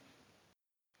why?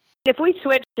 If we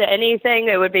switch to anything,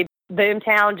 it would be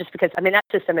Boomtown, just because, I mean, that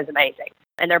system is amazing,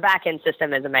 and their back-end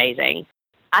system is amazing.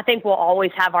 I think we'll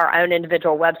always have our own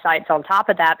individual websites on top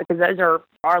of that because those are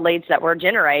our leads that we're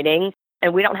generating,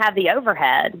 and we don't have the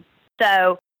overhead.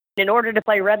 So in order to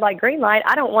play red light, green light,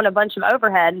 I don't want a bunch of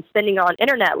overhead and spending on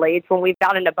internet leads when we've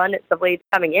got an abundance of leads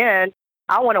coming in.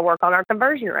 I want to work on our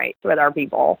conversion rates with our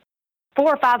people.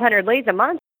 400 or 500 leads a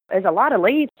month is a lot of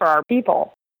leads for our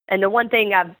people. And the one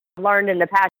thing I've learned in the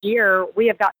past year, we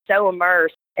have got so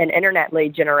immersed in internet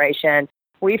lead generation,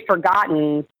 we've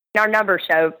forgotten, our numbers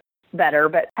show better,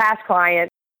 but past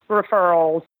clients,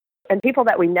 referrals, and people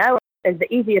that we know is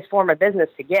the easiest form of business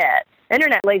to get.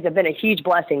 Internet leads have been a huge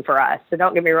blessing for us, so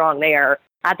don't get me wrong there.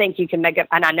 I think you can make it,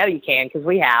 and I know you can because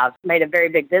we have made a very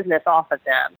big business off of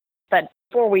them.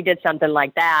 before we did something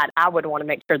like that, I would want to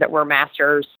make sure that we're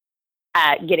masters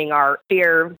at getting our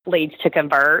sphere leads to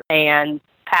convert and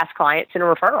past clients and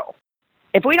referrals.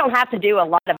 If we don't have to do a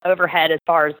lot of overhead as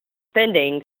far as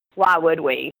spending, why would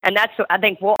we? And I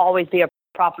think we'll always be a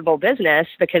profitable business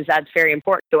because that's very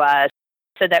important to us,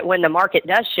 so that when the market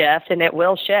does shift, and it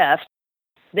will shift,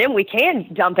 then we can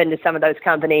dump into some of those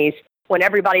companies when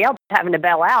everybody else is having to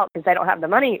bail out because they don't have the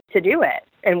money to do it.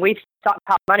 And we've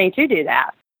stockpiled money to do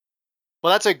that.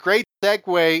 Well, that's a great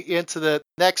segue into the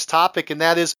next topic, and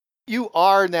that is you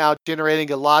are now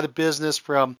generating a lot of business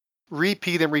from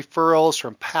repeat and referrals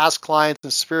from past clients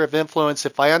and sphere of influence.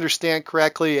 If I understand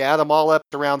correctly, add them all up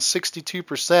to around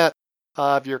 62%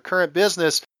 of your current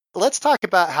business. Let's talk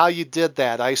about how you did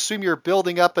that. I assume you're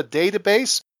building up a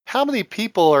database. How many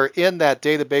people are in that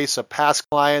database of past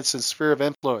clients and sphere of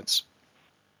influence?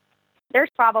 There's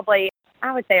probably,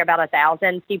 I would say, about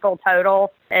 1,000 people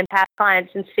total in past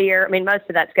clients and sphere. I mean, most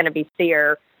of that's going to be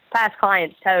sphere. Past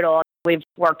clients total, we've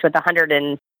worked with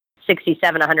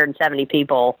 167, 170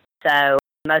 people. So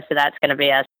most of that's going to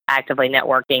be us actively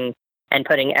networking and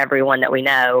putting everyone that we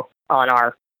know on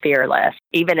our sphere list,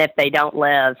 even if they don't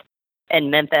live in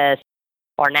Memphis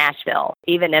or Nashville.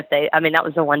 Even if that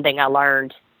was the one thing I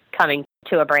learned coming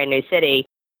to a brand new city.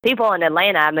 People in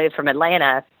Atlanta, I moved from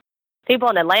Atlanta. People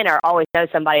in Atlanta always know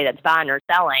somebody that's buying or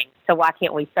selling. So why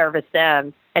can't we service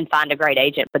them and find a great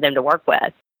agent for them to work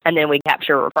with? And then we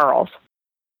capture referrals.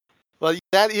 Well,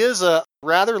 that is a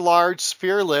rather large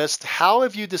sphere list. How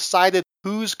have you decided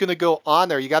who's going to go on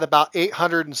there? You got about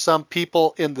 800 and some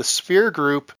people in the sphere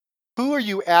group. Who are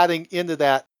you adding into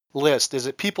that list? Is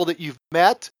it people that you've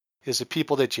met? Is it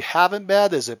people that you haven't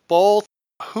met? Is it both?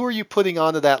 Who are you putting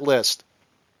onto that list?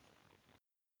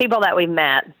 People that we've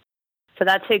met. So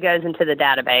that's who goes into the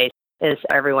database, is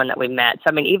everyone that we've met. So,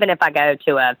 I mean, even if I go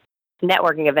to a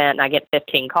networking event and I get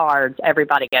 15 cards,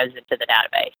 everybody goes into the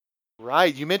database.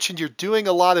 Right. You mentioned you're doing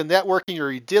a lot of networking,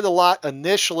 or you did a lot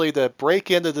initially to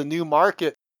break into the new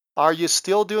market. Are you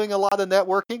still doing a lot of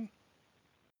networking?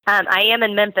 I am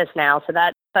in Memphis now, so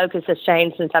that focus has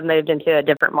changed since I've moved into a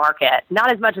different market.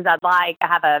 Not as much as I'd like. I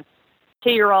have a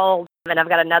 2-year-old, and I've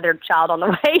got another child on the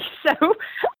way, so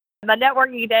my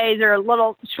networking days are a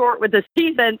little short with the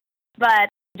season. But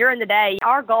during the day,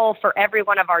 our goal for every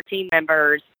one of our team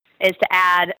members is to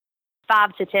add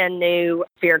 5 to 10 new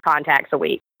sphere contacts a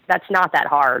week. That's not that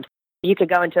hard. You could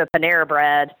go into a Panera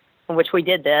Bread, in which we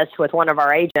did this with one of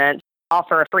our agents,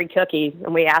 offer a free cookie,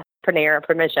 and we asked Panera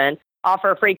permission,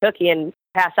 offer a free cookie and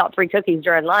pass out free cookies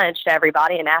during lunch to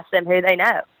everybody and ask them who they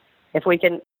know. If we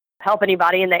can help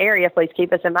anybody in the area, please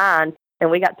keep us in mind.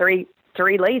 And we got three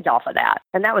leads off of that.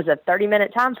 And that was a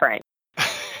 30-minute time frame.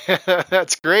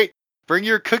 That's great. Bring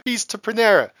your cookies to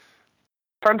Panera.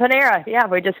 From Panera, yeah.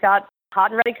 We just got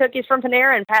hot and ready cookies from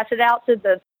Panera and passed it out to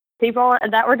the people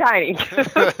that were dining.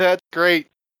 That's great.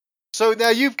 So now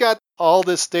you've got all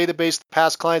this database,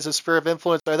 past clients and sphere of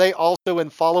influence. Are they also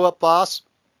in Follow Up Boss?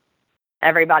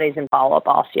 Everybody's in Follow Up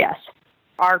Boss, yes.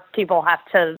 Our people have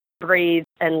to breathe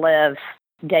and live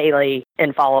daily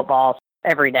in Follow Up Boss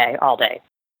every day, all day.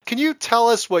 Can you tell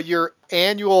us what your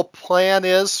annual plan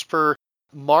is for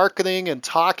marketing and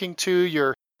talking to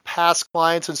your past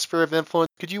clients and sphere of influence?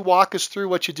 Could you walk us through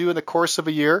what you do in the course of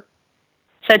a year?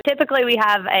 So typically we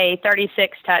have a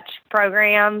 36-touch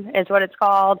program is what it's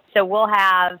called. So we'll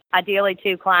have ideally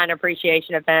 2 client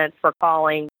appreciation events for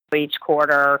calling each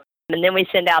quarter. And then we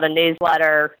send out a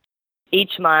newsletter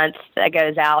each month that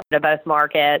goes out to both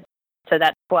markets. So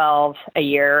that's 12 a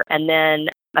year. And then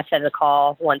I set a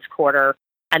call once a quarter.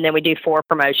 And then we do 4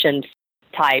 promotions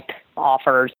type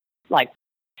offers. Like,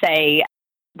 say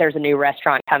there's a new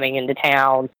restaurant coming into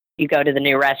town. You go to the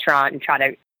new restaurant and try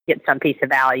to get some piece of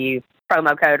value,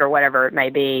 promo code or whatever it may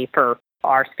be for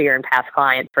our sphere and past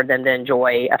clients for them to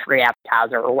enjoy a free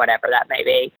appetizer or whatever that may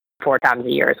be 4 times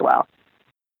a year as well.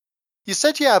 You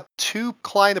said you have 2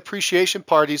 client appreciation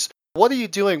parties. What are you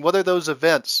doing? What are those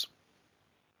events?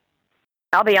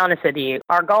 I'll be honest with you.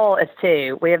 Our goal is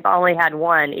 2. We have only had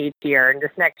 1 each year. And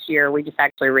this next year, we just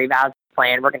actually revised the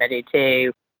plan. We're going to do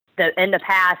 2. In the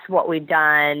past, what we've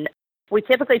done, we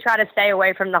typically try to stay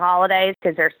away from the holidays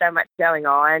because there's so much going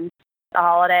on the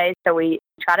holidays. So we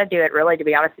try to do it really, to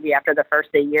be honest with you, after the first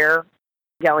of the year,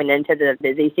 going into the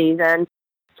busy season.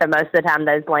 So most of the time,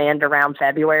 those land around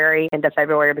February, into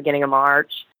February, beginning of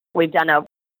March. We've done a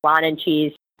wine and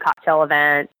cheese cocktail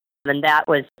event, and that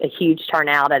was a huge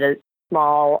turnout at a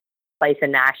small place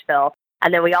in Nashville.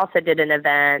 And then we also did an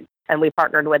event, and we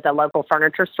partnered with a local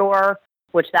furniture store,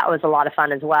 which that was a lot of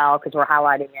fun as well, because we're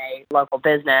highlighting a local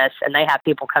business, and they have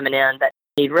people coming in that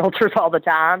need realtors all the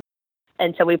time.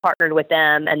 And so we partnered with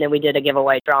them, and then we did a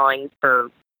giveaway drawing for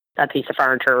a piece of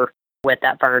furniture with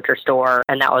that furniture store,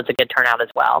 and that was a good turnout as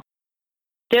well.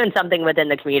 Doing something within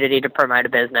the community to promote a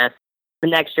business. The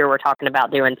next year, we're talking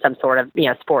about doing some sort of,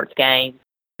 sports game,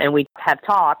 and we have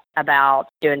talked about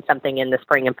doing something in the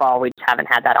spring and fall. We just haven't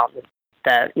had that on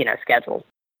the schedule.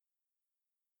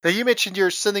 Now, you mentioned you're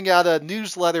sending out a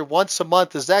newsletter once a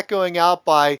month. Is that going out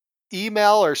by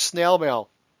email or snail mail?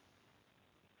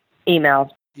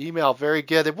 Email. Email, very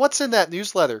good. And what's in that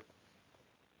newsletter?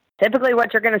 Typically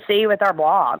what you're going to see with our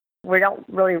blog. We don't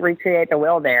really recreate the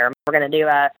wheel there. We're going to do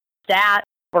a stat.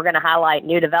 We're going to highlight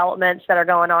new developments that are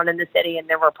going on in the city, and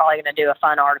then we're probably going to do a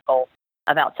fun article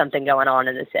about something going on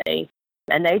in the city.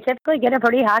 And they typically get a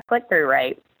pretty high click-through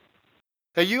rate.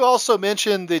 Now, you also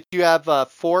mentioned that you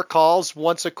have 4 calls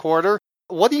once a quarter.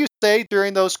 What do you say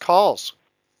during those calls?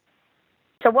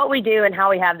 So what we do and how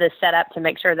we have this set up to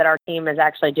make sure that our team is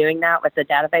actually doing that with the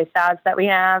database size that we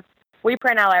have, we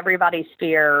print out everybody's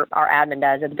sphere, our admin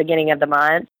does, at the beginning of the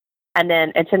month. And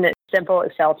then it's in a simple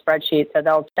Excel spreadsheet, so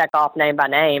they'll check off name by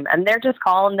name. And they're just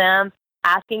calling them,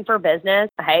 asking for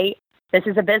business. Hey, this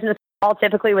is a business call.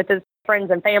 Typically with his friends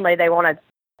and family, they want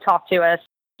to talk to us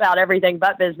about everything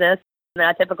but business. And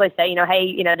I typically say,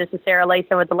 hey, this is Sarah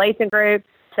Layson with the Layson Group.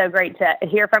 So great to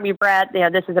hear from you, Brett.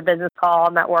 This is a business call.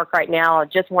 I'm at work right now. I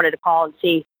just wanted to call and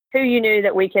see who you knew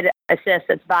that we could assist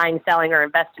that's buying, selling, or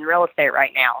invest in real estate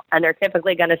right now. And they're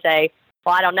typically going to say,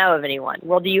 well, I don't know of anyone.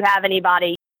 Well, do you have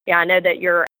anybody? I know that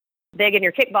you're big in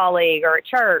your kickball league or at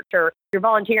church or you're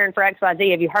volunteering for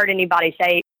XYZ. Have you heard anybody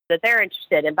say that they're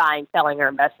interested in buying, selling, or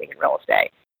investing in real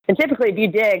estate? And typically, if you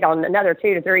dig on another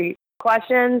 2 to 3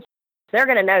 questions, they're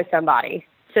going to know somebody.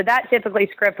 So that typically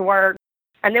script works.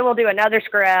 And then we'll do another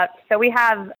script. So we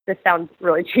have, this sounds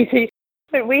really cheesy,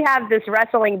 but we have this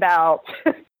wrestling belt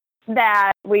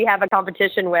that we have a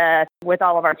competition with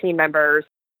all of our team members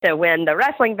to win the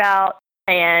wrestling belt.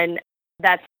 And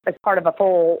that's as part of a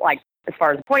full, as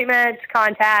far as appointments,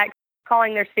 contacts,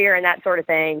 calling their sphere and that sort of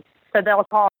thing. So they'll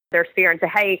call their sphere and say,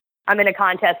 hey, I'm in a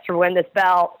contest to win this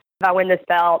belt. If I win this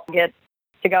belt, I get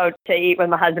to go to eat with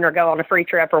my husband or go on a free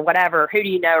trip or whatever. Who do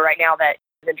you know right now that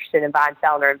is interested in buying,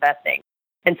 selling, or investing?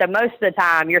 And so most of the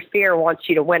time, your sphere wants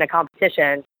you to win a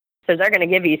competition. So they're going to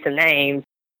give you some names.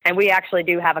 And we actually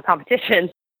do have a competition.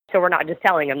 So we're not just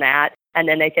telling them that. And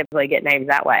then they typically get names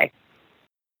that way.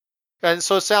 And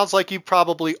so it sounds like you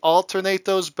probably alternate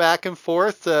those back and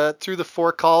forth through the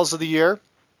 4 calls of the year?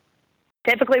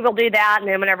 Typically, we'll do that. And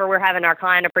then whenever we're having our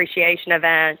client appreciation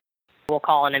event, we'll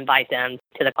call and invite them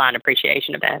to the client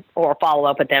appreciation event or follow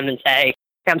up with them and say,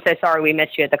 I'm so sorry we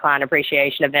missed you at the client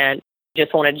appreciation event.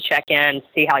 Just wanted to check in,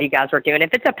 see how you guys were doing.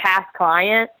 If it's a past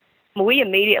client, we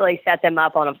immediately set them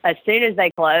up as soon as they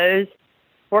close,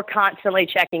 we're constantly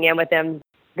checking in with them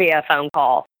via phone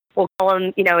call. We'll call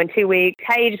them, in 2 weeks.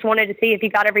 Hey, just wanted to see if you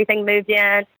got everything moved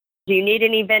in. Do you need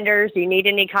any vendors? Do you need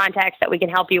any contacts that we can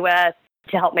help you with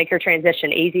to help make your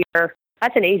transition easier?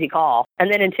 That's an easy call.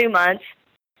 And then in 2 months,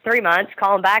 3 months,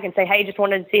 call them back and say, hey, just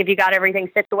wanted to see if you got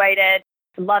everything situated.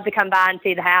 I'd love to come by and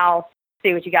see the house,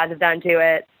 see what you guys have done to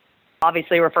it.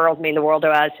 Obviously, referrals mean the world to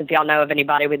us. If y'all know of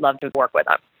anybody, we'd love to work with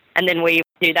them. And then we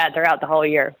do that throughout the whole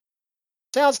year.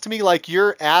 Sounds to me like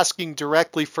you're asking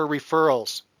directly for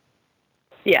referrals.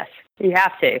 Yes, you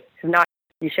have to. If not,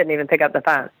 you shouldn't even pick up the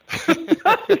phone.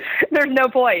 There's no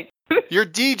point. Your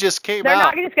D just came They're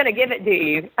out. not just going to give it to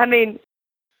you. I know.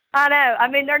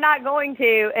 They're not going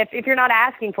to if you're not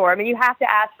asking for it. You have to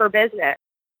ask for business.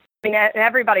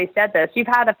 Everybody said this. You've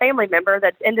had a family member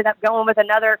that's ended up going with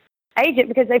another agent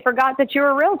because they forgot that you're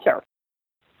a realtor.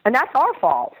 And that's our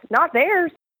fault, not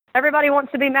theirs. Everybody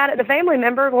wants to be mad at the family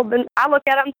member. Well, then I look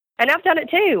at them, and I've done it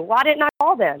too. Why didn't I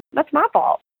call them? That's my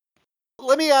fault.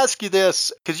 Let me ask you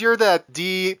this, because you're that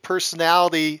D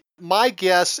personality. My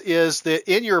guess is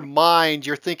that in your mind,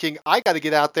 you're thinking, I got to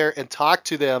get out there and talk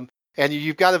to them. And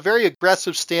you've got a very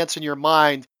aggressive stance in your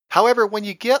mind. However, when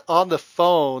you get on the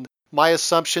phone, my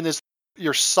assumption is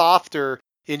you're softer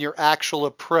in your actual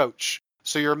approach.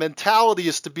 So your mentality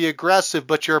is to be aggressive,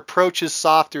 but your approach is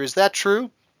softer. Is that true?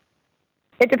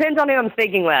 It depends on who I'm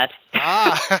speaking with.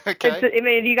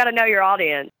 Okay. You got to know your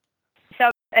audience. So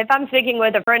if I'm speaking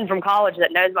with a friend from college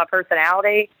that knows my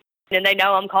personality and they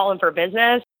know I'm calling for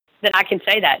business, then I can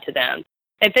say that to them.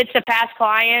 If it's a past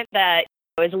client that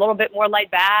is a little bit more laid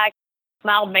back,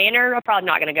 mild mannered, I'm probably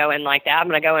not going to go in like that. I'm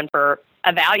going to go in for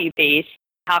a value piece.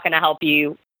 How can I help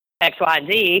you? X, Y, and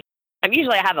Z.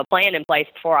 Usually I have a plan in place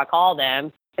before I call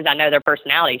them because I know their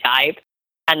personality type.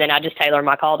 And then I just tailor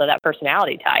my call to that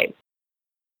personality type.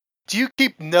 Do you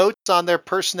keep notes on their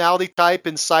personality type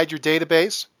inside your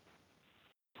database?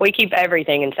 We keep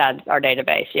everything inside our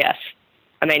database, yes.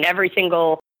 I mean, every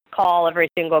single call, every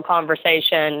single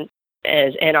conversation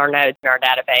is in our notes in our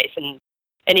database. And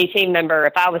any team member,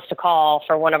 if I was to call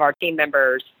for one of our team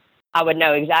members, I would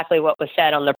know exactly what was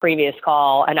said on the previous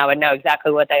call, and I would know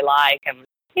exactly what they like and,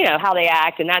 how they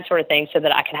act and that sort of thing, so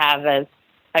that I could have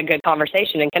a good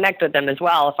conversation and connect with them as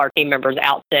well if our team member's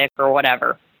out sick or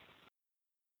whatever.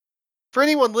 For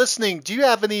anyone listening, do you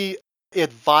have any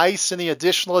advice, any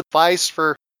additional advice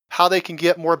for how they can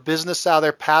get more business out of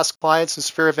their past clients and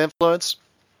sphere of influence?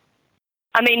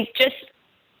 I mean,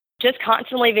 just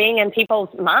constantly being in people's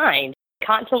mind,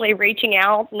 constantly reaching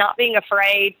out, not being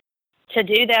afraid to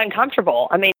do the uncomfortable.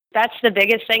 I mean, that's the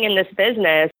biggest thing in this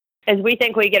business is we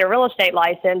think we get a real estate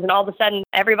license and all of a sudden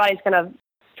everybody's going to,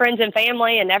 friends and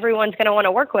family, and everyone's going to want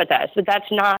to work with us. But that's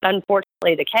not,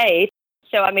 unfortunately, the case.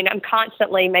 So, I mean, I'm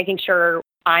constantly making sure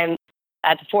I'm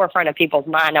at the forefront of people's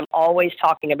mind. I'm always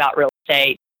talking about real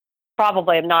estate,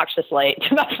 probably obnoxiously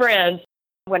to my friends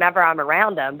whenever I'm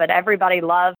around them. But everybody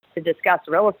loves to discuss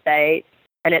real estate,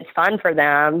 and it's fun for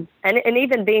them. And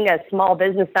even being a small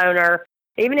business owner,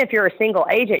 even if you're a single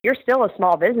agent, you're still a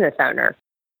small business owner.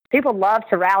 People love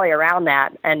to rally around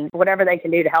that, and whatever they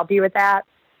can do to help you with that.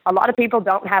 A lot of people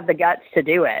don't have the guts to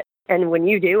do it. And when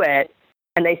you do it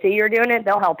and they see you're doing it,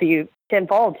 they'll help you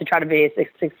tenfold to try to be as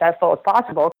successful as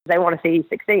possible because they want to see you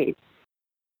succeed.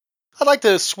 I'd like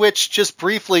to switch just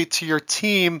briefly to your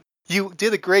team. You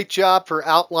did a great job for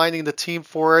outlining the team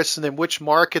for us and in which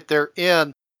market they're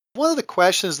in. One of the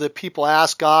questions that people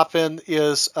ask often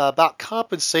is about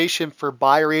compensation for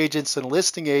buyer agents and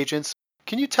listing agents.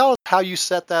 Can you tell us how you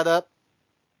set that up?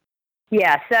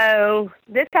 Yeah, so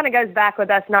this kind of goes back with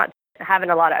us not having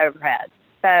a lot of overhead.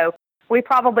 So we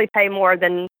probably pay more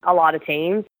than a lot of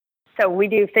teams. So we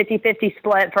do 50-50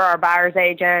 split for our buyer's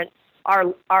agents.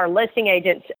 Our listing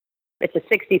agents, it's a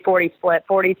 60-40 split,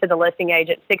 40 to the listing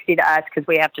agent, 60 to us because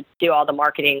we have to do all the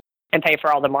marketing and pay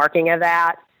for all the marketing of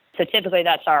that. So typically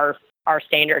that's our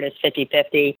standard is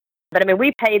 50-50. But I mean,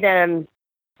 we pay them,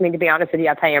 to be honest with you,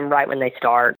 I pay them right when they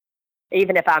start.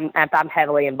 Even if I'm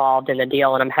heavily involved in the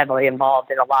deal, and I'm heavily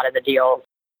involved in a lot of the deals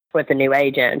with the new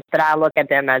agents, but I look at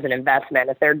them as an investment.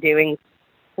 If they're doing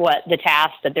what the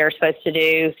tasks that they're supposed to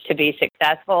do to be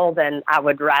successful, then I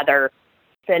would rather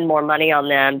spend more money on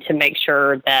them to make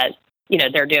sure that,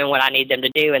 they're doing what I need them to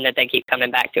do and that they keep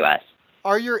coming back to us.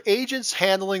 Are your agents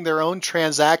handling their own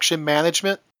transaction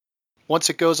management once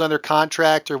it goes under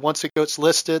contract or once it gets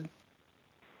listed?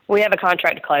 We have a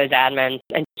contract to close admin,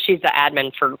 and she's the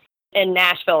admin in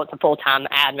Nashville. It's a full-time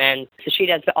admin. So she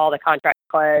does all the contract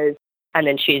close, and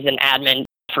then she's an admin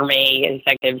for me,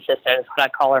 executive assistant is what I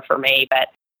call her for me.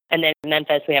 And then in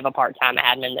Memphis, we have a part-time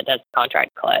admin that does the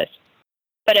contract close.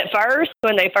 But at first,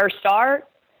 when they first start,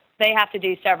 they have to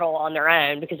do several on their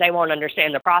own because they won't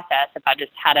understand the process if I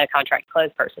just had a contract close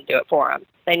person do it for them.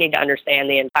 They need to understand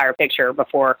the entire picture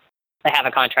before they have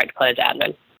a contract close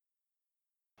admin.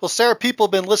 Well, Sarah, people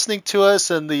have been listening to us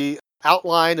and the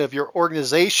outline of your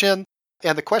organization,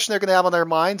 and the question they're going to have on their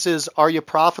minds is, are you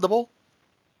profitable?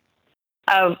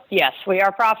 Oh, yes, we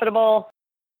are profitable.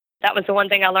 That was the one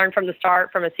thing I learned from the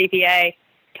start from a CPA.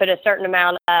 Put a certain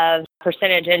amount of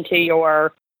percentage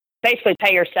into basically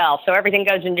pay yourself. So everything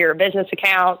goes into your business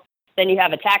account. Then you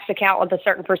have a tax account with a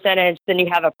certain percentage. Then you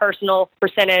have a personal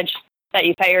percentage that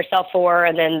you pay yourself for,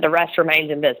 and then the rest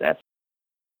remains in business.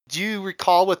 Do you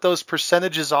recall what those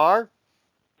percentages are?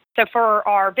 So for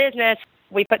our business,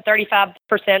 we put 35%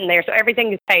 in there. So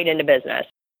everything is paid into business.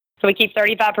 So we keep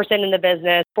 35% in the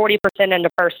business, 40% into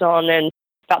personal, and then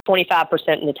about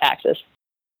 25% into taxes.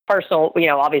 Personal,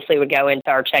 obviously would go into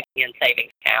our checking and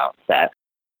savings account.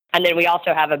 And then we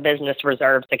also have a business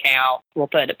reserves account. We'll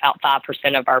put about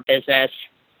 5% of our business,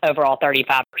 overall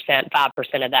 35%,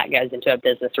 5% of that goes into a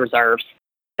business reserves.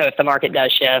 So if the market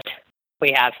does shift,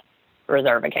 we have a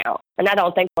reserve account. And I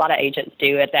don't think a lot of agents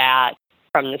do at that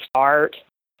from the start.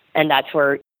 And that's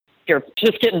where you're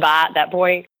just getting by at that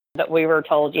point. But we were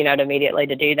told, immediately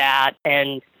to do that.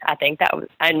 And I think that was,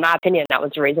 in my opinion, that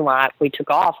was the reason why we took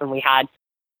off and we had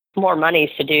more monies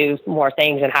to do more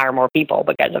things and hire more people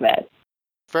because of it.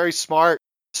 Very smart.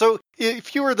 So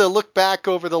if you were to look back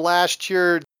over the last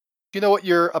year, do you know what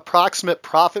your approximate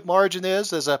profit margin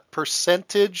is as a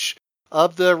percentage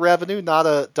of the revenue, not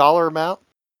a dollar amount?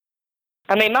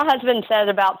 My husband said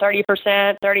about 30%,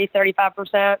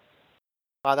 35%.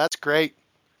 Wow, that's great.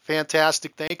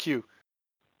 Fantastic. Thank you.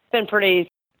 It's been pretty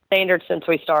standard since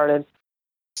we started.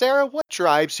 Sarah, what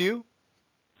drives you?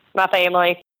 My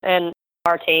family and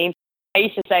our team. I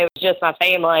used to say it was just my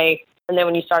family. And then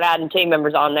when you start adding team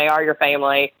members on, they are your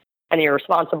family, and you're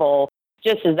responsible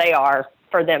just as they are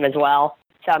for them as well.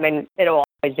 So, it'll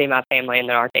always be my family and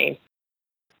then our team.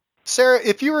 Sarah,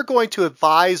 if you were going to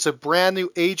advise a brand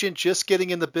new agent just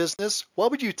getting in the business,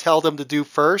 what would you tell them to do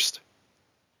first?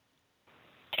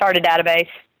 Start a database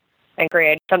and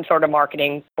create some sort of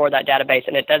marketing for that database.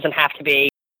 And it doesn't have to be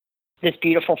this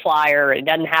beautiful flyer. It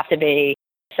doesn't have to be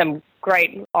some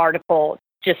great article.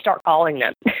 Just start calling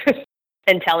them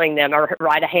and telling them, or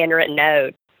write a handwritten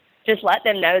note. Just let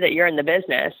them know that you're in the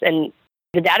business. And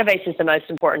the database is the most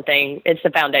important thing. It's the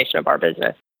foundation of our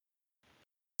business.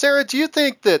 Sarah, do you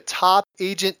think that top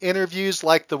agent interviews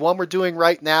like the one we're doing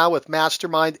right now with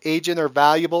Mastermind Agent are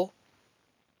valuable?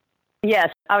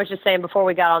 Yes. I was just saying before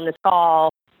we got on this call,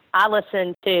 I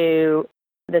listened to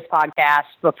this podcast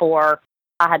before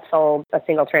I had sold a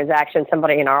single transaction.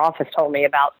 Somebody in our office told me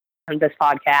about this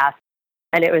podcast,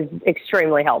 and it was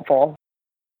extremely helpful.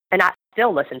 And I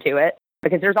still listen to it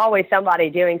because there's always somebody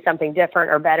doing something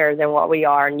different or better than what we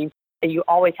are. And you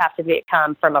always have to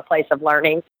come from a place of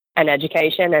learning and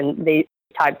education. And these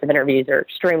types of interviews are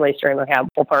extremely, extremely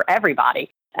helpful for everybody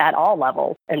at all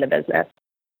levels in the business.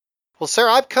 Well,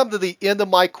 Sarah, I've come to the end of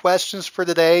my questions for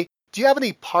today. Do you have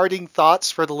any parting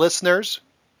thoughts for the listeners?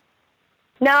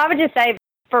 No, I would just say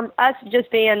for us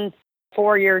just being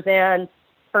 4 years in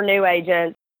for new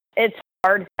agents, it's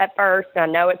hard at first. I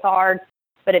know it's hard,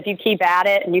 but if you keep at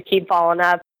it and you keep following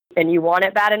up and you want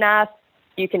it bad enough,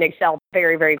 you can excel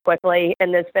very, very quickly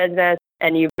in this business.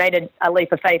 And you've made a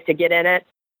leap of faith to get in it.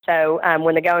 So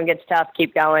when the going gets tough,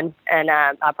 keep going. And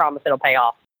I promise it'll pay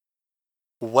off.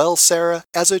 Well, Sarah,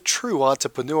 as a true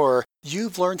entrepreneur,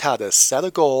 you've learned how to set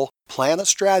a goal, plan a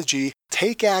strategy,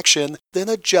 take action, then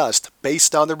adjust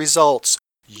based on the results.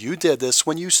 You did this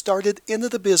when you started into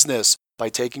the business by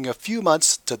taking a few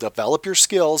months to develop your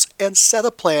skills and set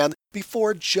a plan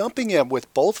before jumping in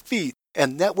with both feet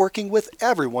and networking with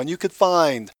everyone you could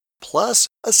find. Plus,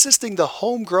 assisting the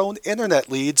homegrown internet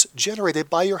leads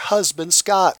generated by your husband,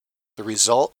 Scott. The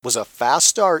result was a fast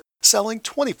start, selling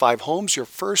 25 homes your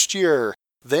first year.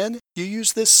 Then, you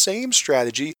used this same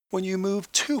strategy when you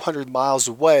moved 200 miles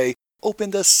away,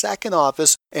 opened a second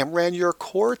office, and ran your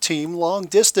core team long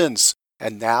distance.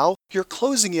 And now, you're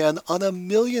closing in on $1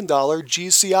 million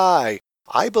GCI.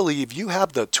 I believe you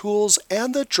have the tools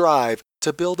and the drive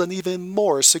to build an even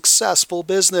more successful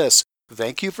business.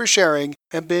 Thank you for sharing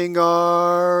and being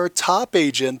our top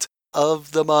agent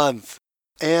of the month.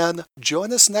 And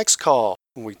join us next call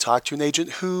when we talk to an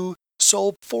agent who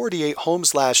sold 48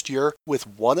 homes last year with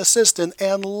one assistant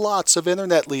and lots of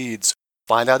internet leads.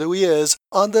 Find out who he is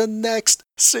on the next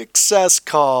Success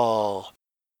Call.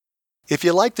 If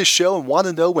you like the show and want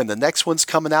to know when the next one's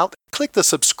coming out, click the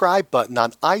subscribe button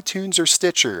on iTunes or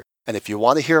Stitcher. And if you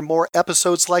want to hear more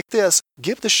episodes like this,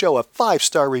 give the show a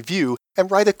 5-star review and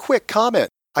write a quick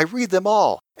comment. I read them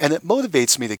all, and it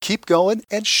motivates me to keep going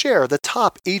and share the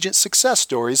top agent success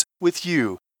stories with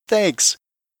you. Thanks.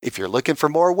 If you're looking for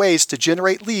more ways to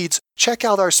generate leads, check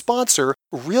out our sponsor,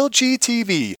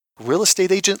 RealGTV, Real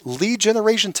Estate Agent Lead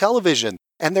Generation Television,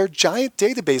 and their giant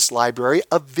database library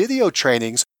of video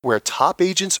trainings where top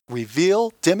agents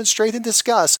reveal, demonstrate, and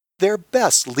discuss their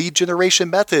best lead generation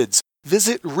methods.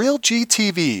 Visit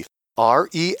RealGTV,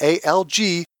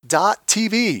 REALG.TV.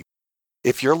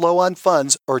 If you're low on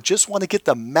funds or just want to get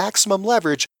the maximum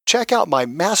leverage, check out my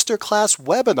masterclass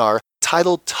webinar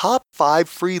titled Top 5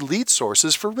 Free Lead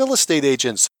Sources for Real Estate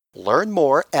Agents. Learn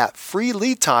more at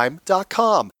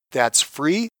freeleadtime.com. That's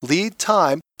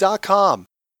freeleadtime.com.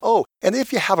 Oh, and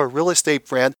if you have a real estate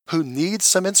friend who needs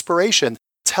some inspiration,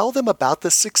 tell them about the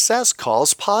Success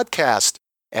Calls podcast.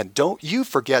 And don't you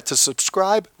forget to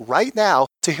subscribe right now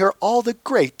to hear all the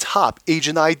great top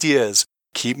agent ideas.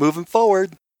 Keep moving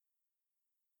forward.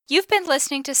 You've been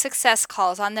listening to Success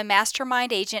Calls on the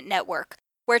Mastermind Agent Network,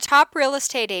 where top real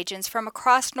estate agents from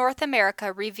across North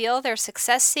America reveal their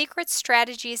success secrets,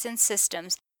 strategies, and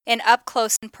systems in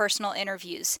up-close and personal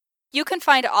interviews. You can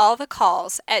find all the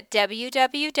calls at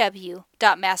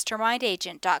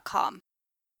www.mastermindagent.com.